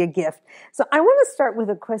 really a gift. So I want to start with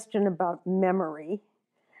a question about memory,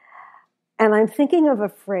 and I'm thinking of a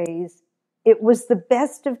phrase, it was the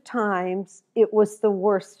best of times, it was the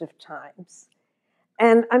worst of times.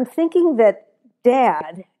 And I'm thinking that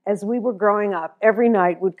Dad, as we were growing up, every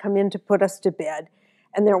night would come in to put us to bed,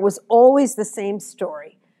 and there was always the same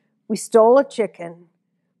story. We stole a chicken,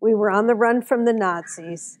 we were on the run from the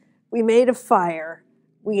Nazis, we made a fire,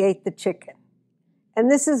 we ate the chicken. And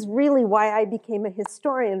this is really why I became a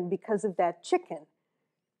historian, because of that chicken.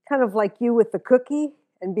 Kind of like you with the cookie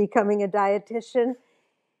and becoming a dietitian.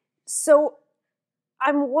 So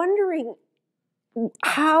I'm wondering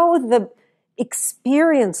how the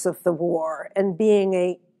experience of the war and being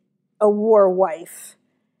a war wife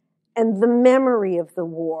and the memory of the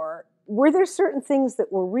war, were there certain things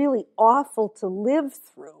that were really awful to live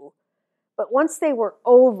through, but once they were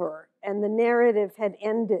over and the narrative had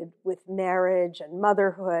ended with marriage and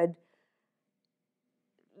motherhood,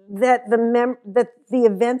 that the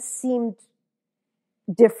events seemed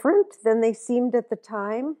different than they seemed at the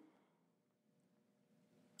time?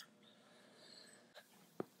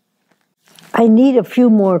 I need a few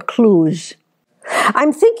more clues.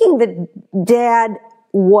 I'm thinking that Dad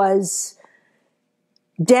was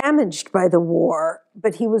damaged by the war,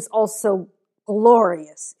 but he was also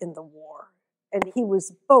glorious in the war. And he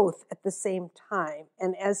was both at the same time.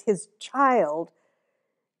 And as his child,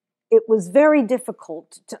 it was very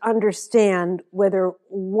difficult to understand whether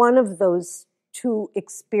one of those two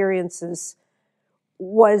experiences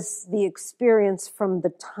was the experience from the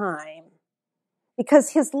time.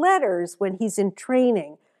 Because his letters, when he's in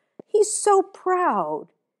training, he's so proud.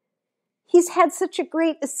 He's had such a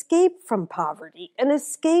great escape from poverty, an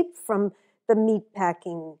escape from the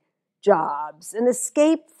meatpacking jobs, an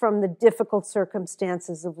escape from the difficult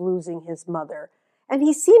circumstances of losing his mother. And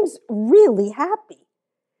he seems really happy.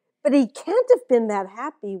 But he can't have been that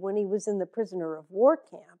happy when he was in the prisoner of war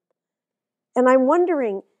camp. And I'm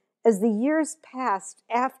wondering, as the years passed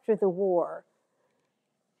after the war,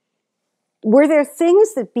 were there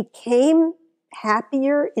things that became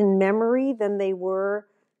happier in memory than they were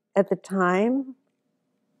at the time?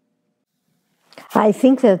 I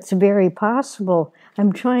think that's very possible. I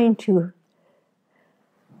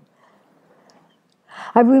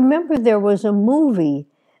remember there was a movie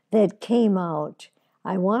that came out.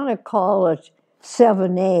 I want to call it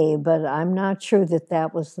 7A, but I'm not sure that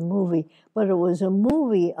that was the movie. But it was a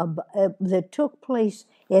movie that took place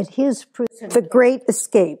at his prison. The Great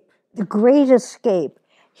Escape. The Great Escape.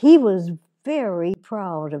 He was very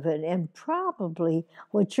proud of it, and probably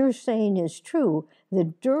what you're saying is true,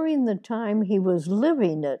 that during the time he was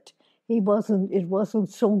living it, it wasn't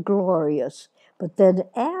so glorious. But then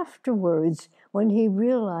afterwards, when he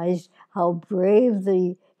realized how brave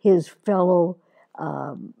his fellow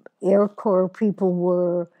Air Corps people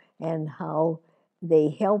were, and how they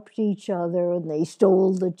helped each other and they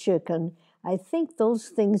stole the chicken, I think those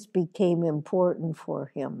things became important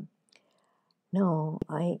for him. No,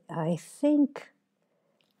 I think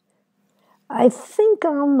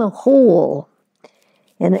on the whole,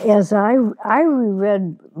 and as I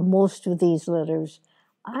reread most of these letters,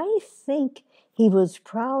 I think he was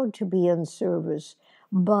proud to be in service,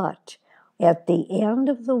 but at the end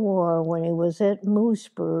of the war, when he was at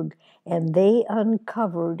Moosburg, and they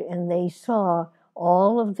uncovered and they saw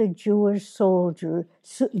all of the Jewish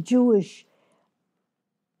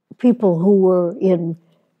people who were in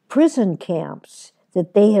prison camps,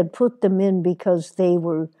 that they had put them in because they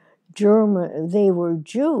were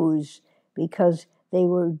Jews, because they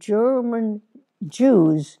were German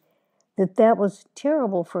Jews, that was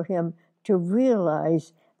terrible for him to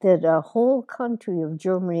realize that a whole country of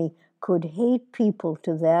Germany could hate people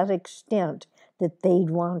to that extent that they'd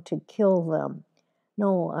want to kill them.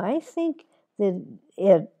 No, I think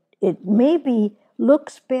that it maybe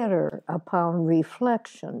looks better upon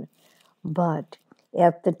reflection, but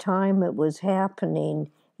at the time it was happening,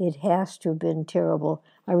 it has to have been terrible.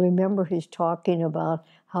 I remember his talking about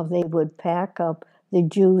how they would pack up the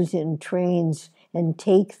Jews in trains and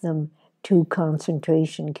take them to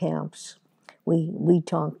concentration camps. We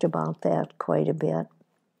talked about that quite a bit.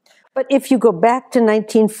 But if you go back to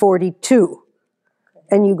 1942,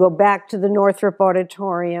 and you go back to the Northrop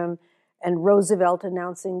Auditorium and Roosevelt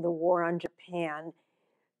announcing the war on Japan,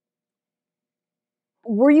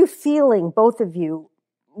 were you feeling, both of you,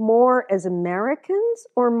 more as Americans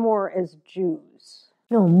or more as Jews?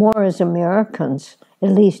 No, more as Americans.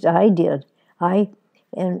 At least I did. I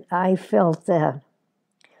felt that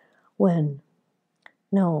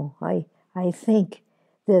I think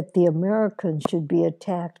that the Americans should be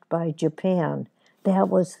attacked by Japan. That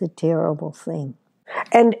was the terrible thing.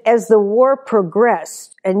 And as the war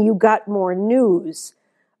progressed and you got more news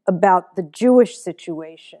about the Jewish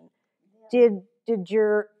situation, did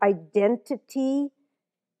your identity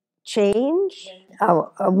change?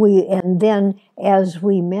 And then as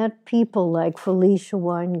we met people like Felicia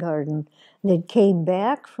Weingarten that came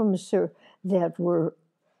back from that were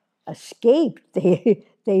escaped, they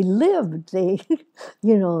lived,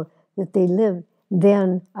 that they lived,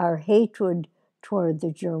 then our hatred toward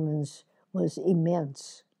the Germans was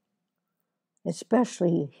immense.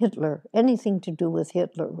 Especially Hitler. Anything to do with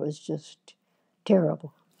Hitler was just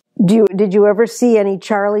terrible. Did you ever see any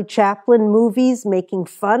Charlie Chaplin movies making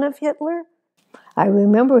fun of Hitler? I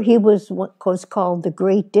remember he was what was called the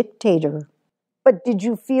Great Dictator. But did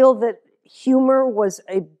you feel that humor was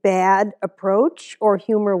a bad approach or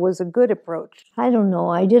humor was a good approach? I don't know.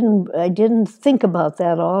 I didn't think about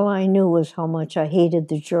that. All I knew was how much I hated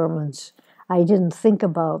the Germans. I didn't think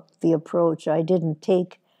about the approach. I didn't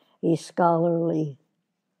take a scholarly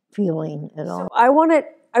feeling at all. So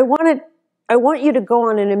I want you to go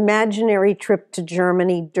on an imaginary trip to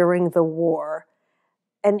Germany during the war,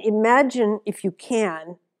 and imagine, if you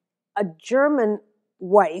can, a German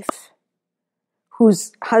wife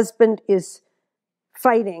whose husband is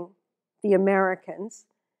fighting the Americans,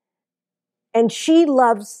 and she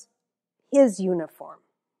loves his uniform.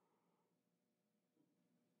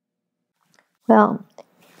 Well,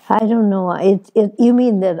 I don't know. You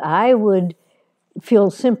mean that I would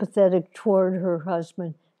feel sympathetic toward her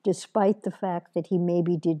husband despite the fact that he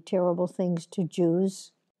maybe did terrible things to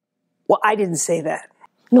Jews? Well, I didn't say that.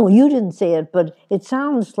 No, you didn't say it, but it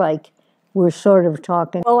sounds like we're sort of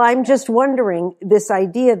talking. Well, I'm just wondering, this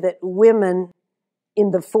idea that women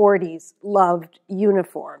in the 40s loved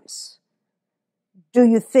uniforms. Do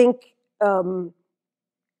you think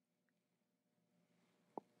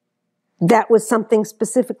that was something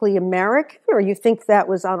specifically American, or you think that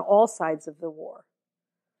was on all sides of the war?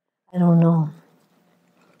 I don't know.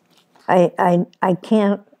 I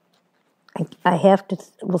can't. I have to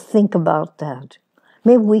think about that.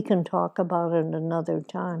 Maybe we can talk about it another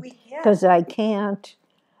time, because I can't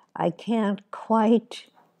quite.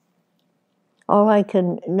 All I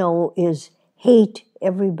can know is hate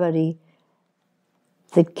everybody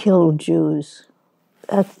that killed Jews.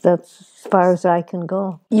 That's as far as I can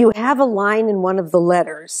go. You have a line in one of the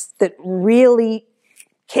letters that really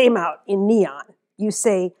came out in neon. You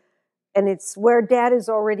say, and it's where Dad is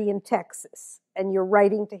already in Texas, and you're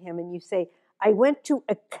writing to him, and you say, I went to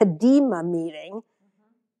a Kadima meeting.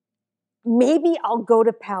 Maybe I'll go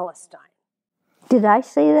to Palestine. Did I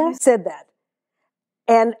say that? You said that.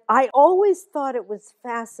 And I always thought it was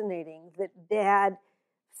fascinating that Dad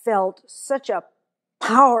felt such a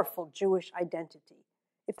powerful Jewish identity.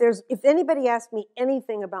 If anybody asked me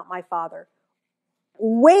anything about my father,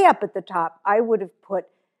 way up at the top, I would have put,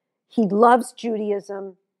 he loves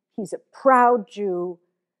Judaism, he's a proud Jew.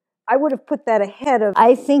 I would have put that ahead of...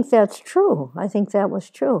 I think that's true. I think that was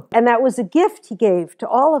true. And that was a gift he gave to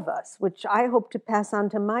all of us, which I hope to pass on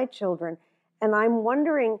to my children. And I'm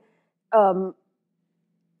wondering,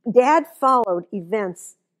 Dad followed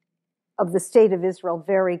events of the State of Israel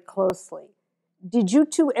very closely. Did you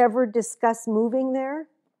two ever discuss moving there?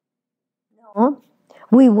 No.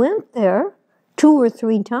 We went there 2 or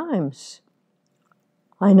 3 times.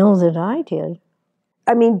 I know that I did.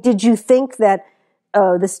 I mean, did you think that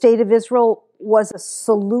the State of Israel was a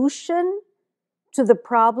solution to the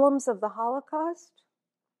problems of the Holocaust?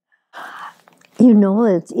 You know,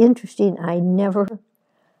 it's interesting. I never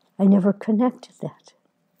connected that.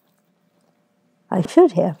 I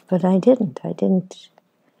should have, but I didn't. I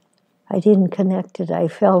didn't connect it. I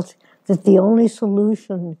felt that the only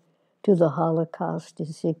solution to the Holocaust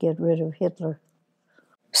is to get rid of Hitler.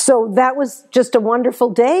 So that was just a wonderful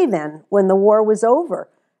day then, when the war was over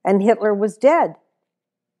and Hitler was dead.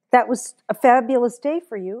 That was a fabulous day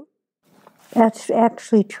for you. That's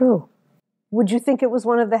actually true. Would you think it was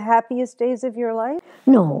one of the happiest days of your life?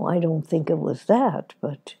 No, I don't think it was that,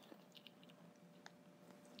 but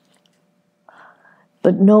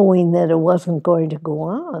knowing that it wasn't going to go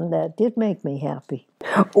on, that did make me happy.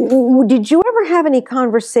 Did you ever have any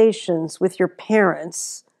conversations with your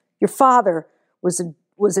parents? Your father was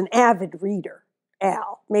an avid reader,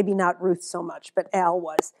 Al. Maybe not Ruth so much, but Al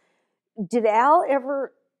was. Did Al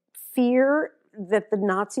ever fear that the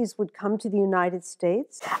Nazis would come to the United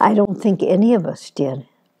States? I don't think any of us did.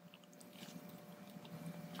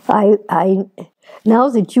 I now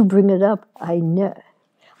that you bring it up,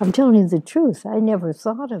 I'm telling you the truth. I never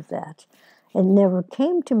thought of that. It never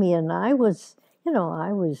came to me, and I was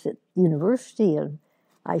at university, and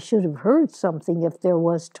I should have heard something if there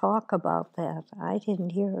was talk about that. I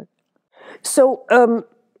didn't hear it. So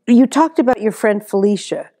you talked about your friend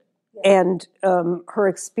Felicia and her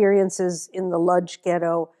experiences in the Lodz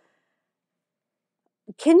ghetto.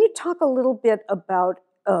 Can you talk a little bit about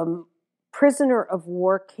prisoner of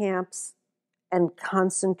war camps and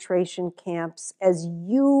concentration camps?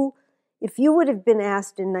 If you would have been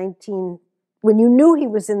asked when you knew he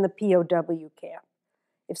was in the POW camp,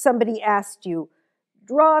 if somebody asked you,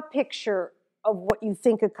 draw a picture of what you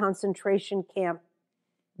think a concentration camp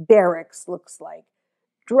barracks looks like,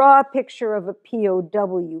 draw a picture of a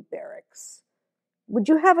POW barracks, would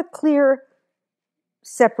you have a clear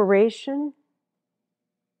separation?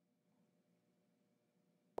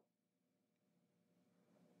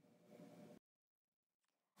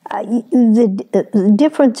 The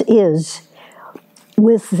difference is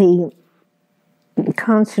with the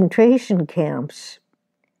concentration camps,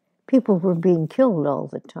 people were being killed all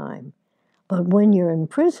the time. But when you're in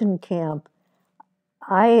prison camp,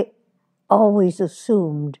 I always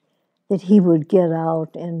assumed that he would get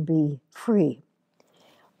out and be free.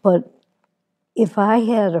 But if I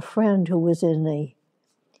had a friend who was in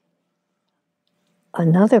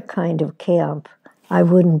another kind of camp, I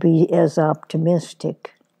wouldn't be as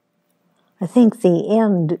optimistic. I think the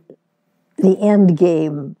end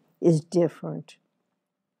game is different.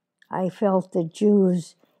 I felt that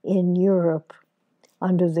Jews in Europe,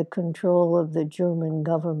 under the control of the German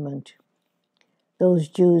government, those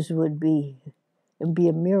Jews would be, it'd be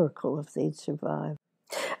a miracle if they'd survive.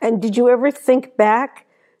 And did you ever think back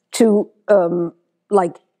to,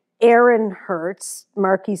 like, Aaron Hertz,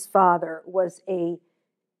 Marky's father, was a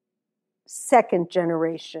second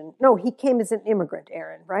generation. No, he came as an immigrant,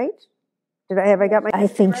 Aaron, right? Have I got my... I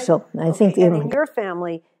think right? so. I think and in your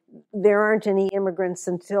family, there aren't any immigrants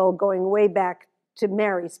until going way back to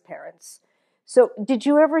Mary's parents. So did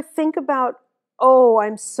you ever think about, oh,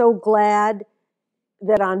 I'm so glad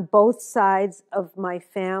that on both sides of my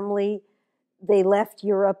family, they left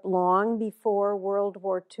Europe long before World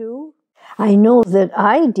War II? I know that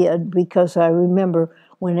I did, because I remember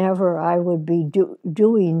whenever I would be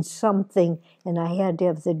doing something and I had to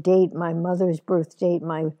have the date, my mother's birth date,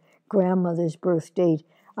 my grandmother's birth date,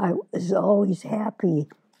 I was always happy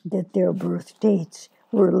that their birth dates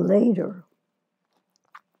were later.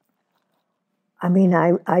 I mean,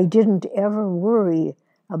 I didn't ever worry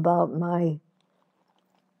about my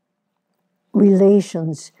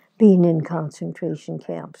relations being in concentration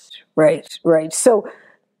camps. Right, right. So,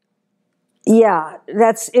 yeah,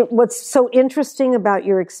 that's it. What's so interesting about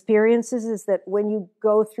your experiences is that when you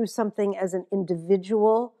go through something as an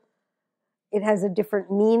individual, it has a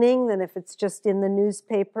different meaning than if it's just in the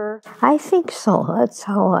newspaper. I think so. That's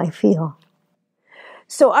how I feel.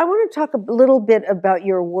 So I want to talk a little bit about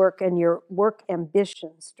your work and your work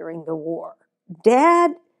ambitions during the war.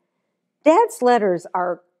 Dad's letters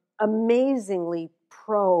are amazingly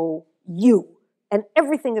pro you and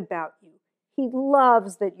everything about you. He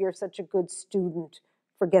loves that you're such a good student.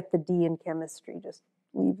 Forget the D in chemistry, just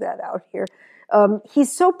leave that out here.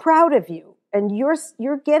 He's so proud of you, and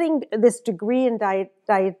you're getting this degree in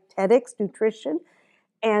dietetics, nutrition,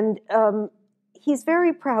 and he's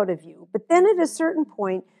very proud of you. But then at a certain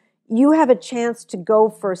point, you have a chance to go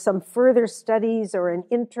for some further studies or an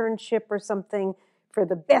internship or something for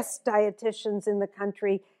the best dietitians in the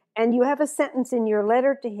country, and you have a sentence in your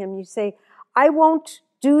letter to him. You say, I won't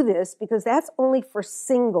do this because that's only for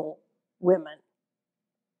single women.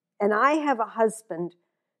 And I have a husband,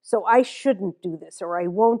 so I shouldn't do this, or I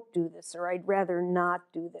won't do this, or I'd rather not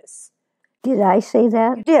do this. Did I say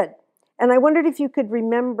that? You did. And I wondered if you could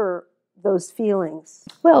remember those feelings.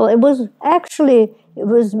 Well, it was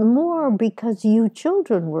more because you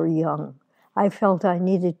children were young. I felt I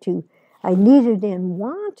needed and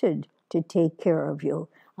wanted to take care of you.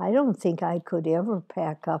 I don't think I could ever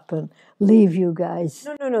pack up and leave you guys.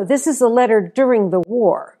 No. This is a letter during the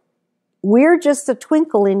war. We're just a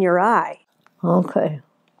twinkle in your eye. Okay.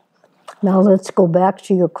 Now let's go back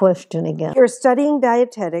to your question again. You're studying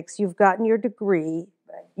dietetics. You've gotten your degree.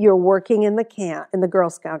 You're working in the camp, in the Girl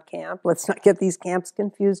Scout camp. Let's not get these camps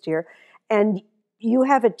confused here. And you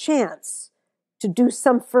have a chance to do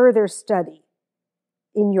some further study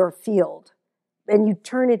in your field. And you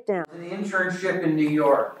turn it down. An internship in New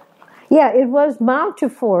York. Yeah, it was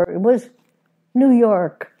Montefiore. It was New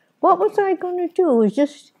York. What was I going to do? It was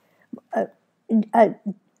just, what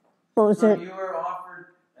was it? You were offered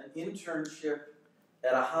an internship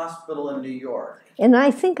at a hospital in New York. And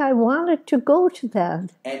I think I wanted to go to that.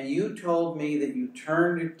 And you told me that you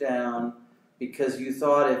turned it down because you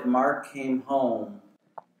thought if Mark came home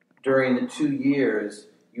during the 2 years,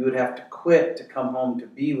 you would have to quit to come home to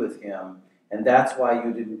be with him. And that's why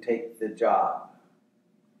you didn't take the job.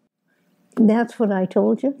 That's what I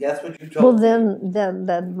told you? That's what you told me. Well, then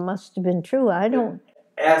that must have been true. I don't...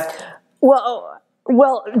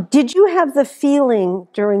 Well, did you have the feeling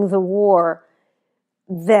during the war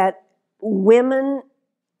that women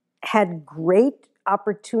had great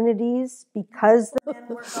opportunities because the men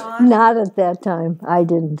were gone? Not at that time. I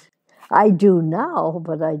didn't. I do now,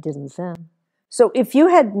 but I didn't then. So if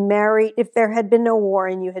there had been no war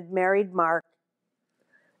and you had married Mark,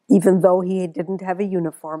 even though he didn't have a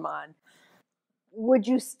uniform on, would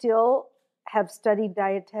you still have studied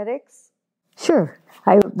dietetics? Sure.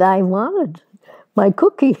 I wanted my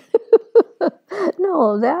cookie.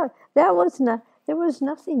 No, that was not, there was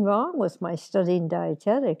nothing wrong with my studying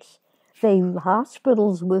dietetics.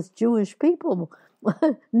 Hospitals with Jewish people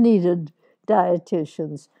needed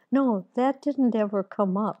dietitians. No, that didn't ever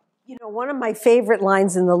come up. You know, one of my favorite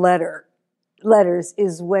lines in the letters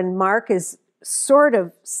is when Mark is sort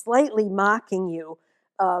of slightly mocking you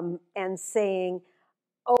and saying,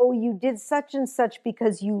 oh, you did such and such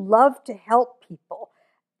because you love to help people.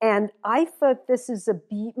 And I thought this is the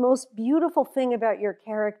most beautiful thing about your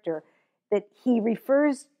character, that he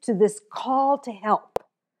refers to this call to help.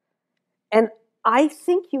 And I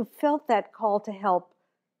think you felt that call to help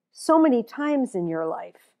so many times in your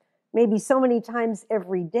life, maybe so many times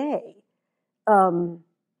every day.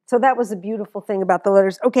 So that was a beautiful thing about the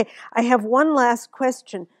letters. Okay, I have one last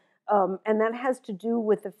question. and that has to do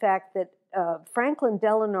with the fact that Franklin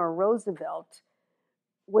Delano Roosevelt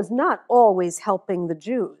was not always helping the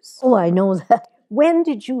Jews. Oh, I know that. When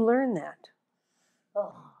did you learn that?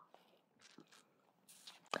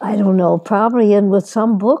 I don't know, probably in with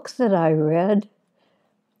some books that I read.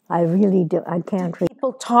 I really do. I can't read.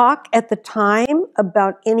 People talk at the time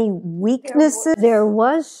about any weaknesses? There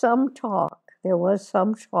was some talk. There was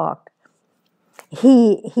some talk.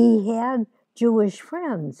 He had Jewish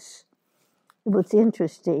friends. It was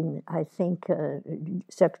interesting. I think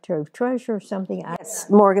Secretary of Treasury or something. Yes,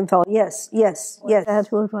 Morgenthau. Yes. That's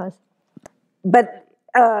who it was. But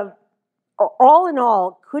all in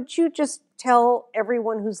all, could you just tell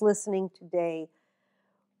everyone who's listening today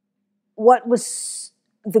what was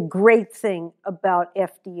the great thing about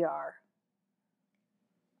FDR?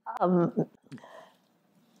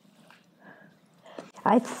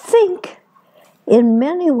 I think, in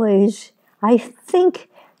many ways, I think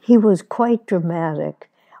he was quite dramatic.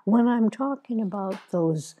 When I'm talking about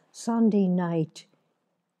those Sunday night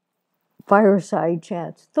fireside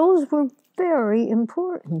chats, those were very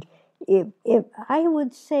important. If I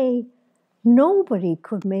would say nobody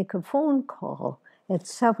could make a phone call at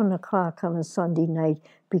 7 o'clock on a Sunday night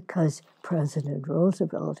because President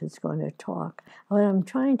Roosevelt is going to talk. What I'm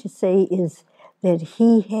trying to say is that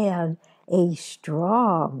he had a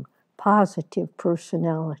strong, positive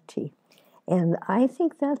personality. And I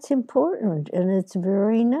think that's important, and it's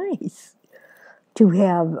very nice to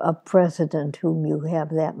have a president whom you have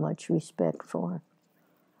that much respect for.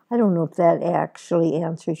 I don't know if that actually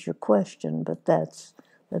answers your question, but that's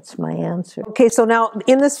my answer. Okay, so now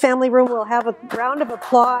in this family room, we'll have a round of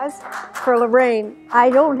applause for Lorraine. I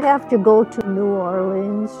don't have to go to New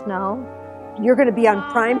Orleans now. You're going to be on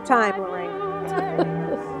prime time, Lorraine.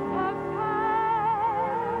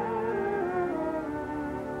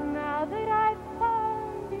 Now that I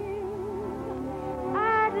found you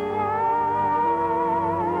at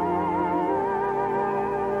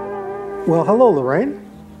last. Well, hello, Lorraine.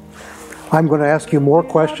 I'm going to ask you more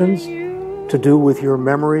questions to do with your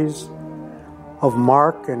memories of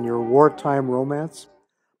Mark and your wartime romance.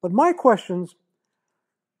 But my questions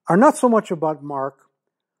are not so much about Mark,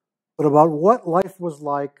 but about what life was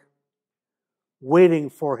like waiting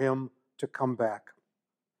for him to come back.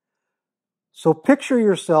 So picture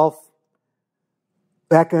yourself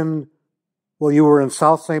back in, well, you were in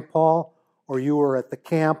South St. Paul or you were at the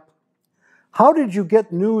camp. How did you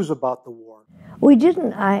get news about the war? We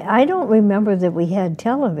didn't. I don't remember that we had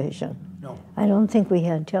television. No. I don't think we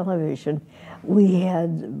had television. We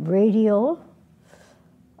had radio.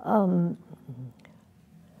 The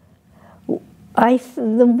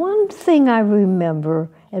one thing I remember,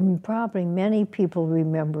 and probably many people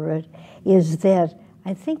remember it, is that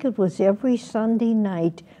I think it was every Sunday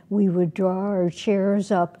night we would draw our chairs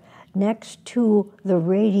up next to the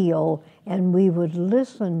radio and we would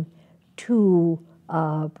listen to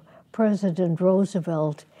President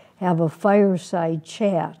Roosevelt have a fireside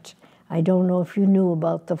chat. I don't know if you knew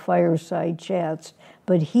about the fireside chats,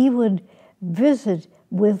 but he would visit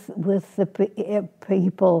with the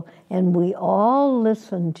people, and we all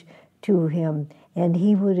listened to him, and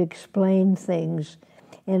he would explain things.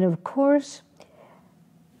 And of course,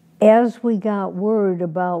 as we got word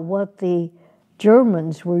about what the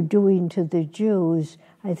Germans were doing to the Jews,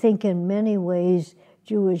 I think in many ways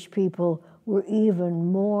Jewish people were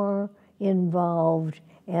even more involved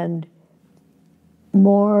and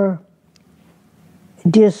more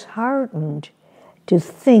disheartened to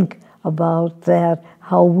think about that,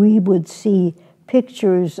 how we would see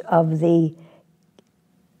pictures of the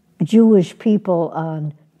Jewish people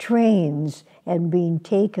on trains and being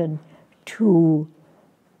taken to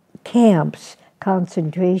camps,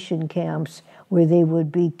 concentration camps, where they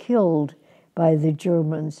would be killed by the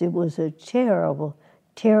Germans. It was a terrible,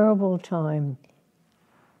 terrible time.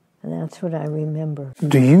 And that's what I remember.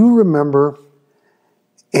 Do you remember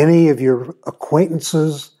any of your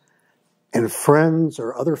acquaintances and friends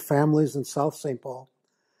or other families in South St. Paul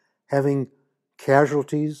having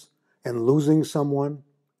casualties and losing someone?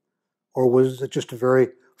 Or was it just very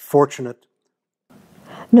fortunate?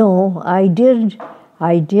 No, I did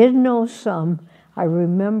know some. I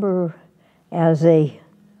remember as a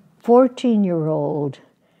 14-year-old,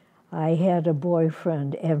 I had a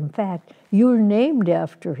boyfriend. In fact, you're named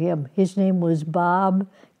after him. His name was Bob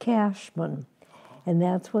Cashman. And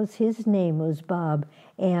that's what his name was, Bob.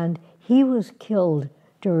 And he was killed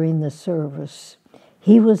during the service.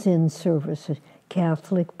 He was in service. A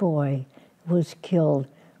Catholic boy was killed.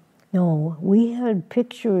 No, we had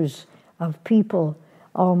pictures of people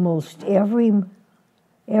almost every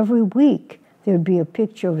week there'd be a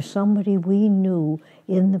picture of somebody we knew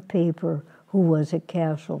in the paper who was a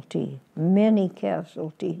casualty, many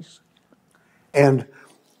casualties. And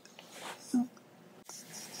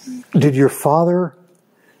did your father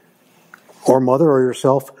or mother or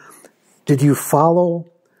yourself, did you follow,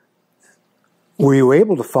 were you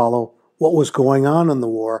able to follow what was going on in the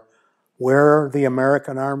war, where the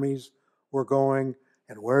American armies were going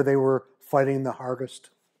and where they were fighting the hardest?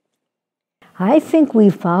 I think we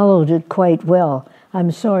followed it quite well.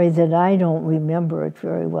 I'm sorry that I don't remember it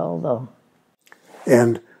very well, though.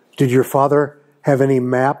 And did your father have any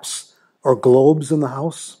maps or globes in the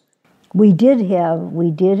house? We did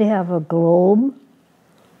have a globe,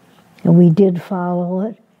 and we did follow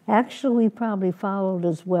it. Actually, we probably followed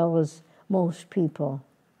as well as most people.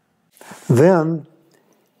 Then,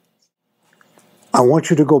 I want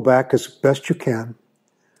you to go back as best you can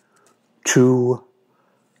to,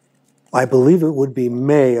 I believe it would be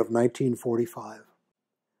May of 1945.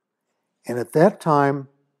 And at that time,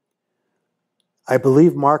 I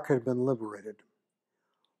believe Mark had been liberated.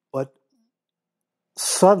 But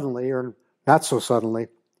suddenly, or not so suddenly,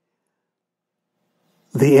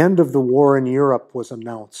 the end of the war in Europe was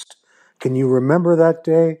announced. Can you remember that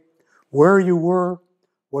day? Where you were?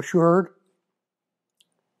 What you heard?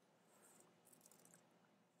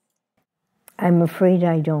 I'm afraid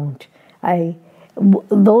I don't.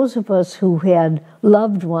 Those of us who had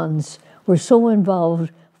loved ones were so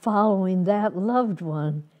involved following that loved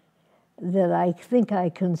one that I think I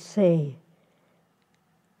can say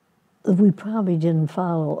that we probably didn't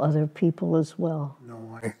follow other people as well.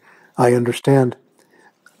 No, I understand.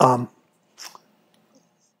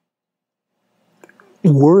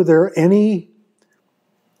 Were there any,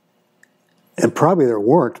 and probably there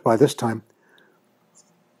weren't by this time,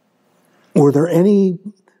 were there any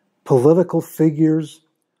political figures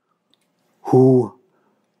who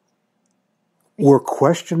were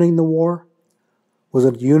questioning the war? Was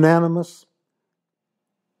it unanimous?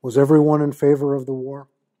 Was everyone in favor of the war?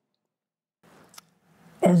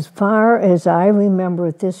 As far as I remember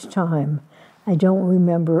at this time, I don't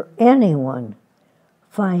remember anyone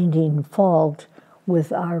finding fault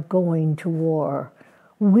with our going to war.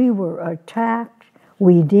 We were attacked.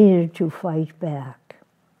 We needed to fight back.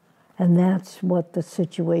 And that's what the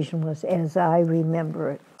situation was, as I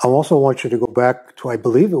remember it. I also want you to go back to, I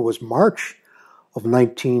believe it was March of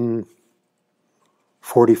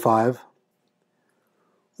 1945,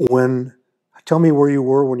 when, tell me where you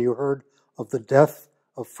were when you heard of the death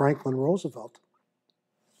of Franklin Roosevelt.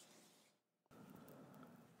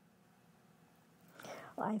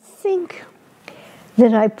 I think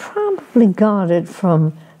that I probably got it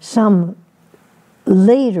from some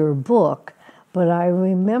later book, but I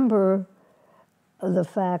remember the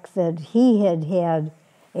fact that he had had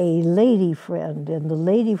a lady friend, and the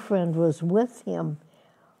lady friend was with him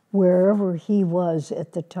wherever he was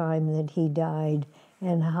at the time that he died,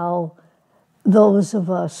 and how those of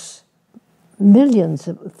us,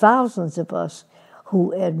 thousands of us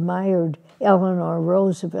who admired Eleanor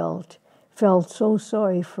Roosevelt felt so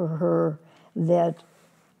sorry for her that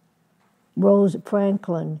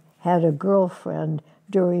Franklin had a girlfriend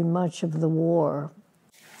during much of the war.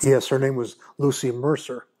 Yes, her name was Lucy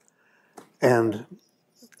Mercer. And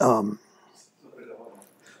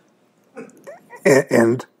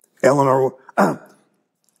Eleanor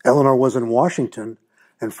was in Washington,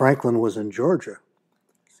 and Franklin was in Georgia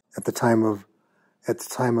at the time of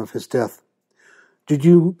his death. Can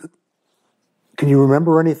you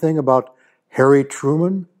remember anything about Harry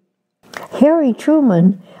Truman? Harry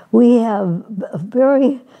Truman, we have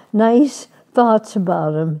very nice thoughts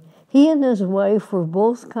about him. He and his wife were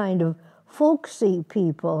both kind of folksy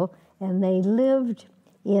people, and they lived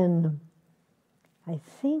in, I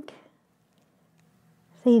think,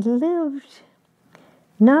 they lived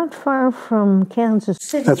not far from Kansas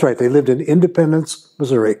City. That's right. They lived in Independence,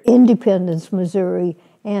 Missouri. Independence, Missouri.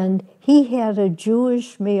 And he had a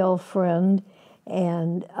Jewish male friend,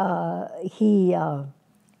 and he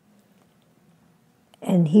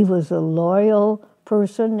was a loyal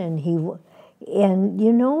person, and he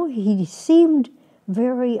seemed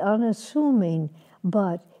very unassuming,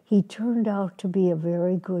 but he turned out to be a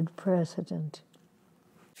very good president.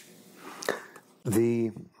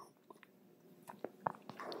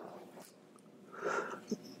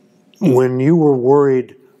 When you were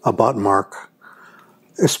worried about Mark,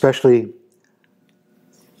 especially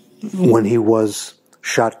when he was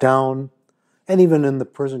shot down and even in the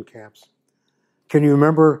prison camps, can you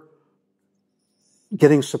remember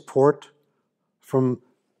getting support from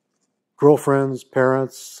girlfriends,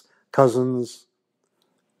 parents, cousins,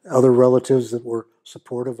 other relatives that were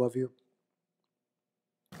supportive of you?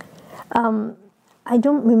 I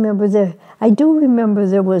don't remember I do remember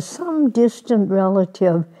there was some distant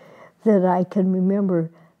relative that I can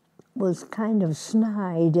remember was kind of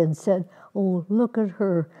snide and said, "Oh, look at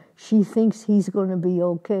her. She thinks he's going to be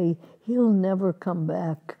okay. He'll never come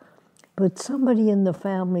back." But somebody in the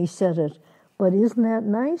family said it. But isn't that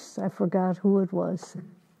nice? I forgot who it was.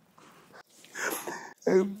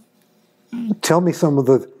 Tell me some of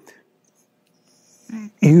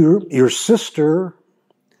your sister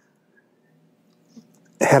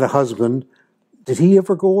had a husband. Did he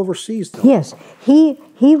ever go overseas though? Yes, he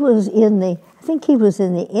was I think he was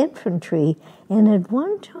in the infantry, and at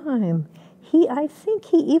one time I think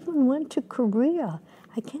he even went to Korea.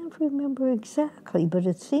 I can't remember exactly, but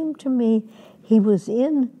it seemed to me he was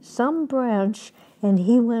in some branch and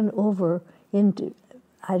he went over into,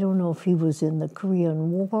 I don't know if he was in the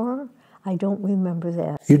Korean War. I don't remember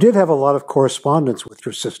that. You did have a lot of correspondence with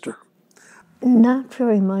your sister. Not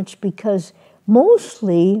very much, because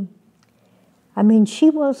mostly, I mean, she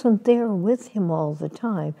wasn't there with him all the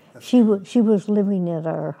time. She was living at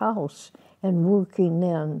our house and working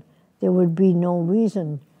then. There would be no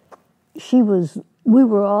reason. We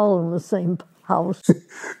were all in the same house.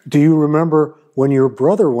 Do you remember when your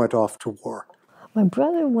brother went off to war? My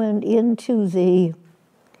brother went into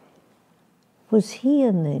was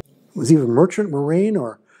he Was he a merchant marine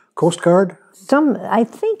or Coast Guard? I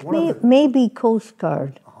think maybe Coast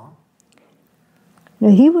Guard. Now,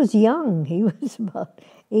 he was young. He was about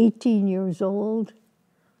 18 years old.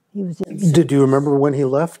 He was. Did you remember when he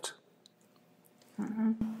left?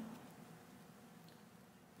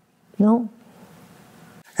 No.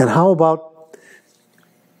 And how about,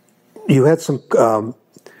 you had some,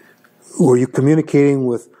 were you communicating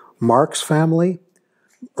with Mark's family?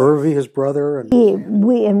 Irvy, his brother? And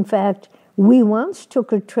In fact, we once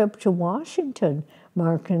took a trip to Washington,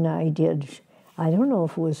 Mark and I did. I don't know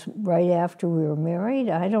if it was right after we were married.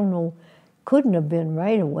 I don't know. Couldn't have been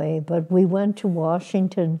right away, but we went to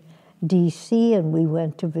Washington, D.C., and we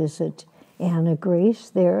went to visit Anna Grace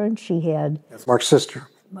there, and she had... That's Mark's sister.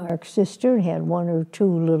 Mark's sister, and had one or two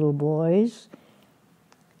little boys.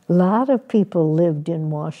 A lot of people lived in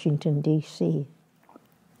Washington, D.C.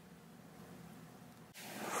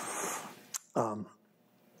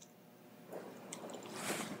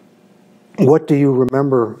 What do you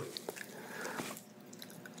remember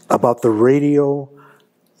about the radio?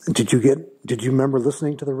 Did you remember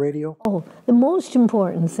listening to the radio? Oh, the most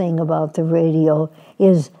important thing about the radio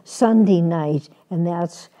is Sunday night, and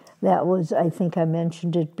that was, I think I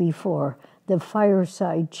mentioned it before, the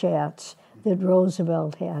fireside chats that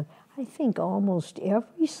Roosevelt had. I think almost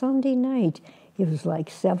every Sunday night, it was like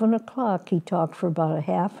 7 o'clock, he talked for about a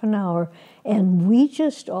half an hour, and we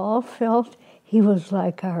just all felt he was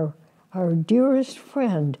like our dearest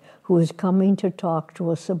friend who was coming to talk to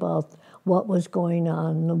us about what was going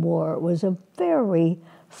on in the war. It was a very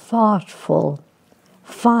thoughtful,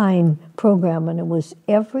 fine program, and it was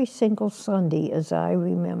every single Sunday, as I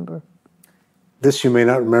remember. This you may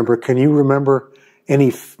not remember. Can you remember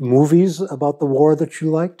any movies about the war that you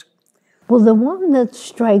liked? Well, the one that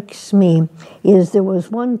strikes me is there was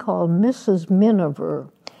one called Mrs. Miniver,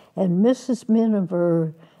 and Mrs.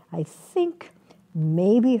 Miniver, I think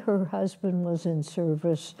maybe her husband was in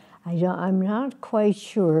service. I'm not quite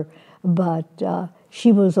sure, but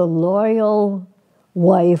she was a loyal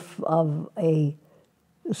wife of a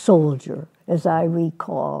soldier, as I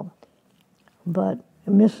recall. But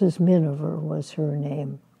Mrs. Miniver was her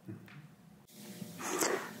name.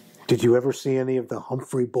 Did you ever see any of the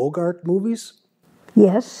Humphrey Bogart movies?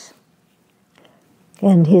 Yes.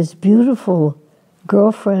 And his beautiful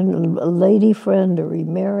girlfriend, a lady friend, or he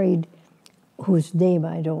married, whose name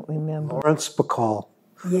I don't remember. Lawrence Bacall.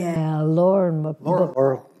 Yeah, Lauren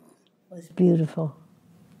McCall was beautiful.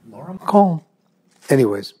 Laura McCall.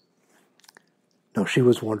 Anyways, no, she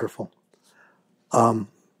was wonderful. Well,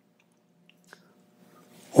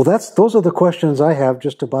 those are the questions I have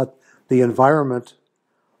just about the environment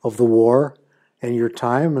of the war and your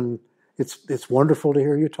time, and it's wonderful to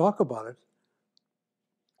hear you talk about it.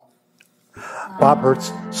 Bob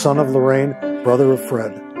Hertz, son of Lorraine, brother of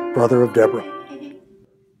Fred, brother of Deborah.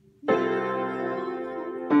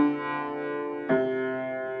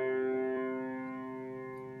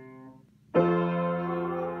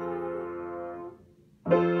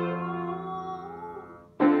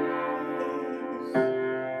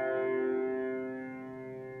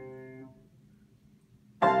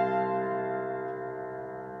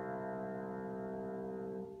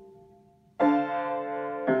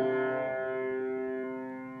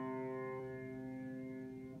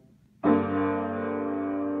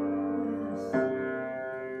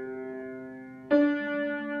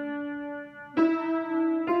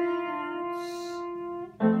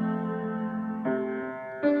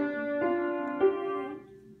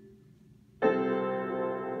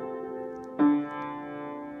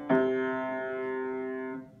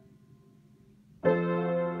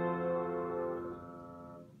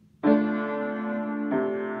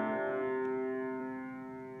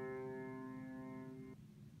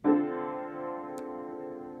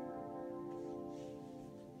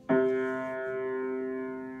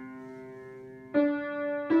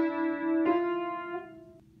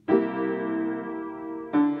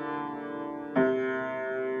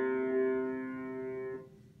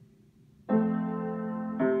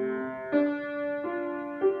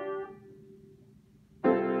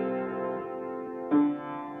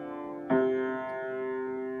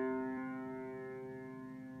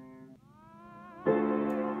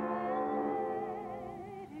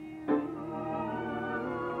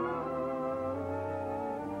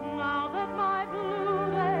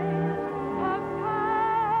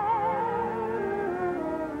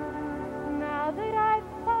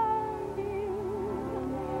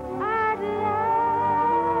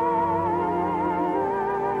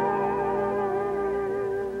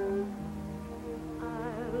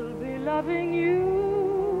 loving you.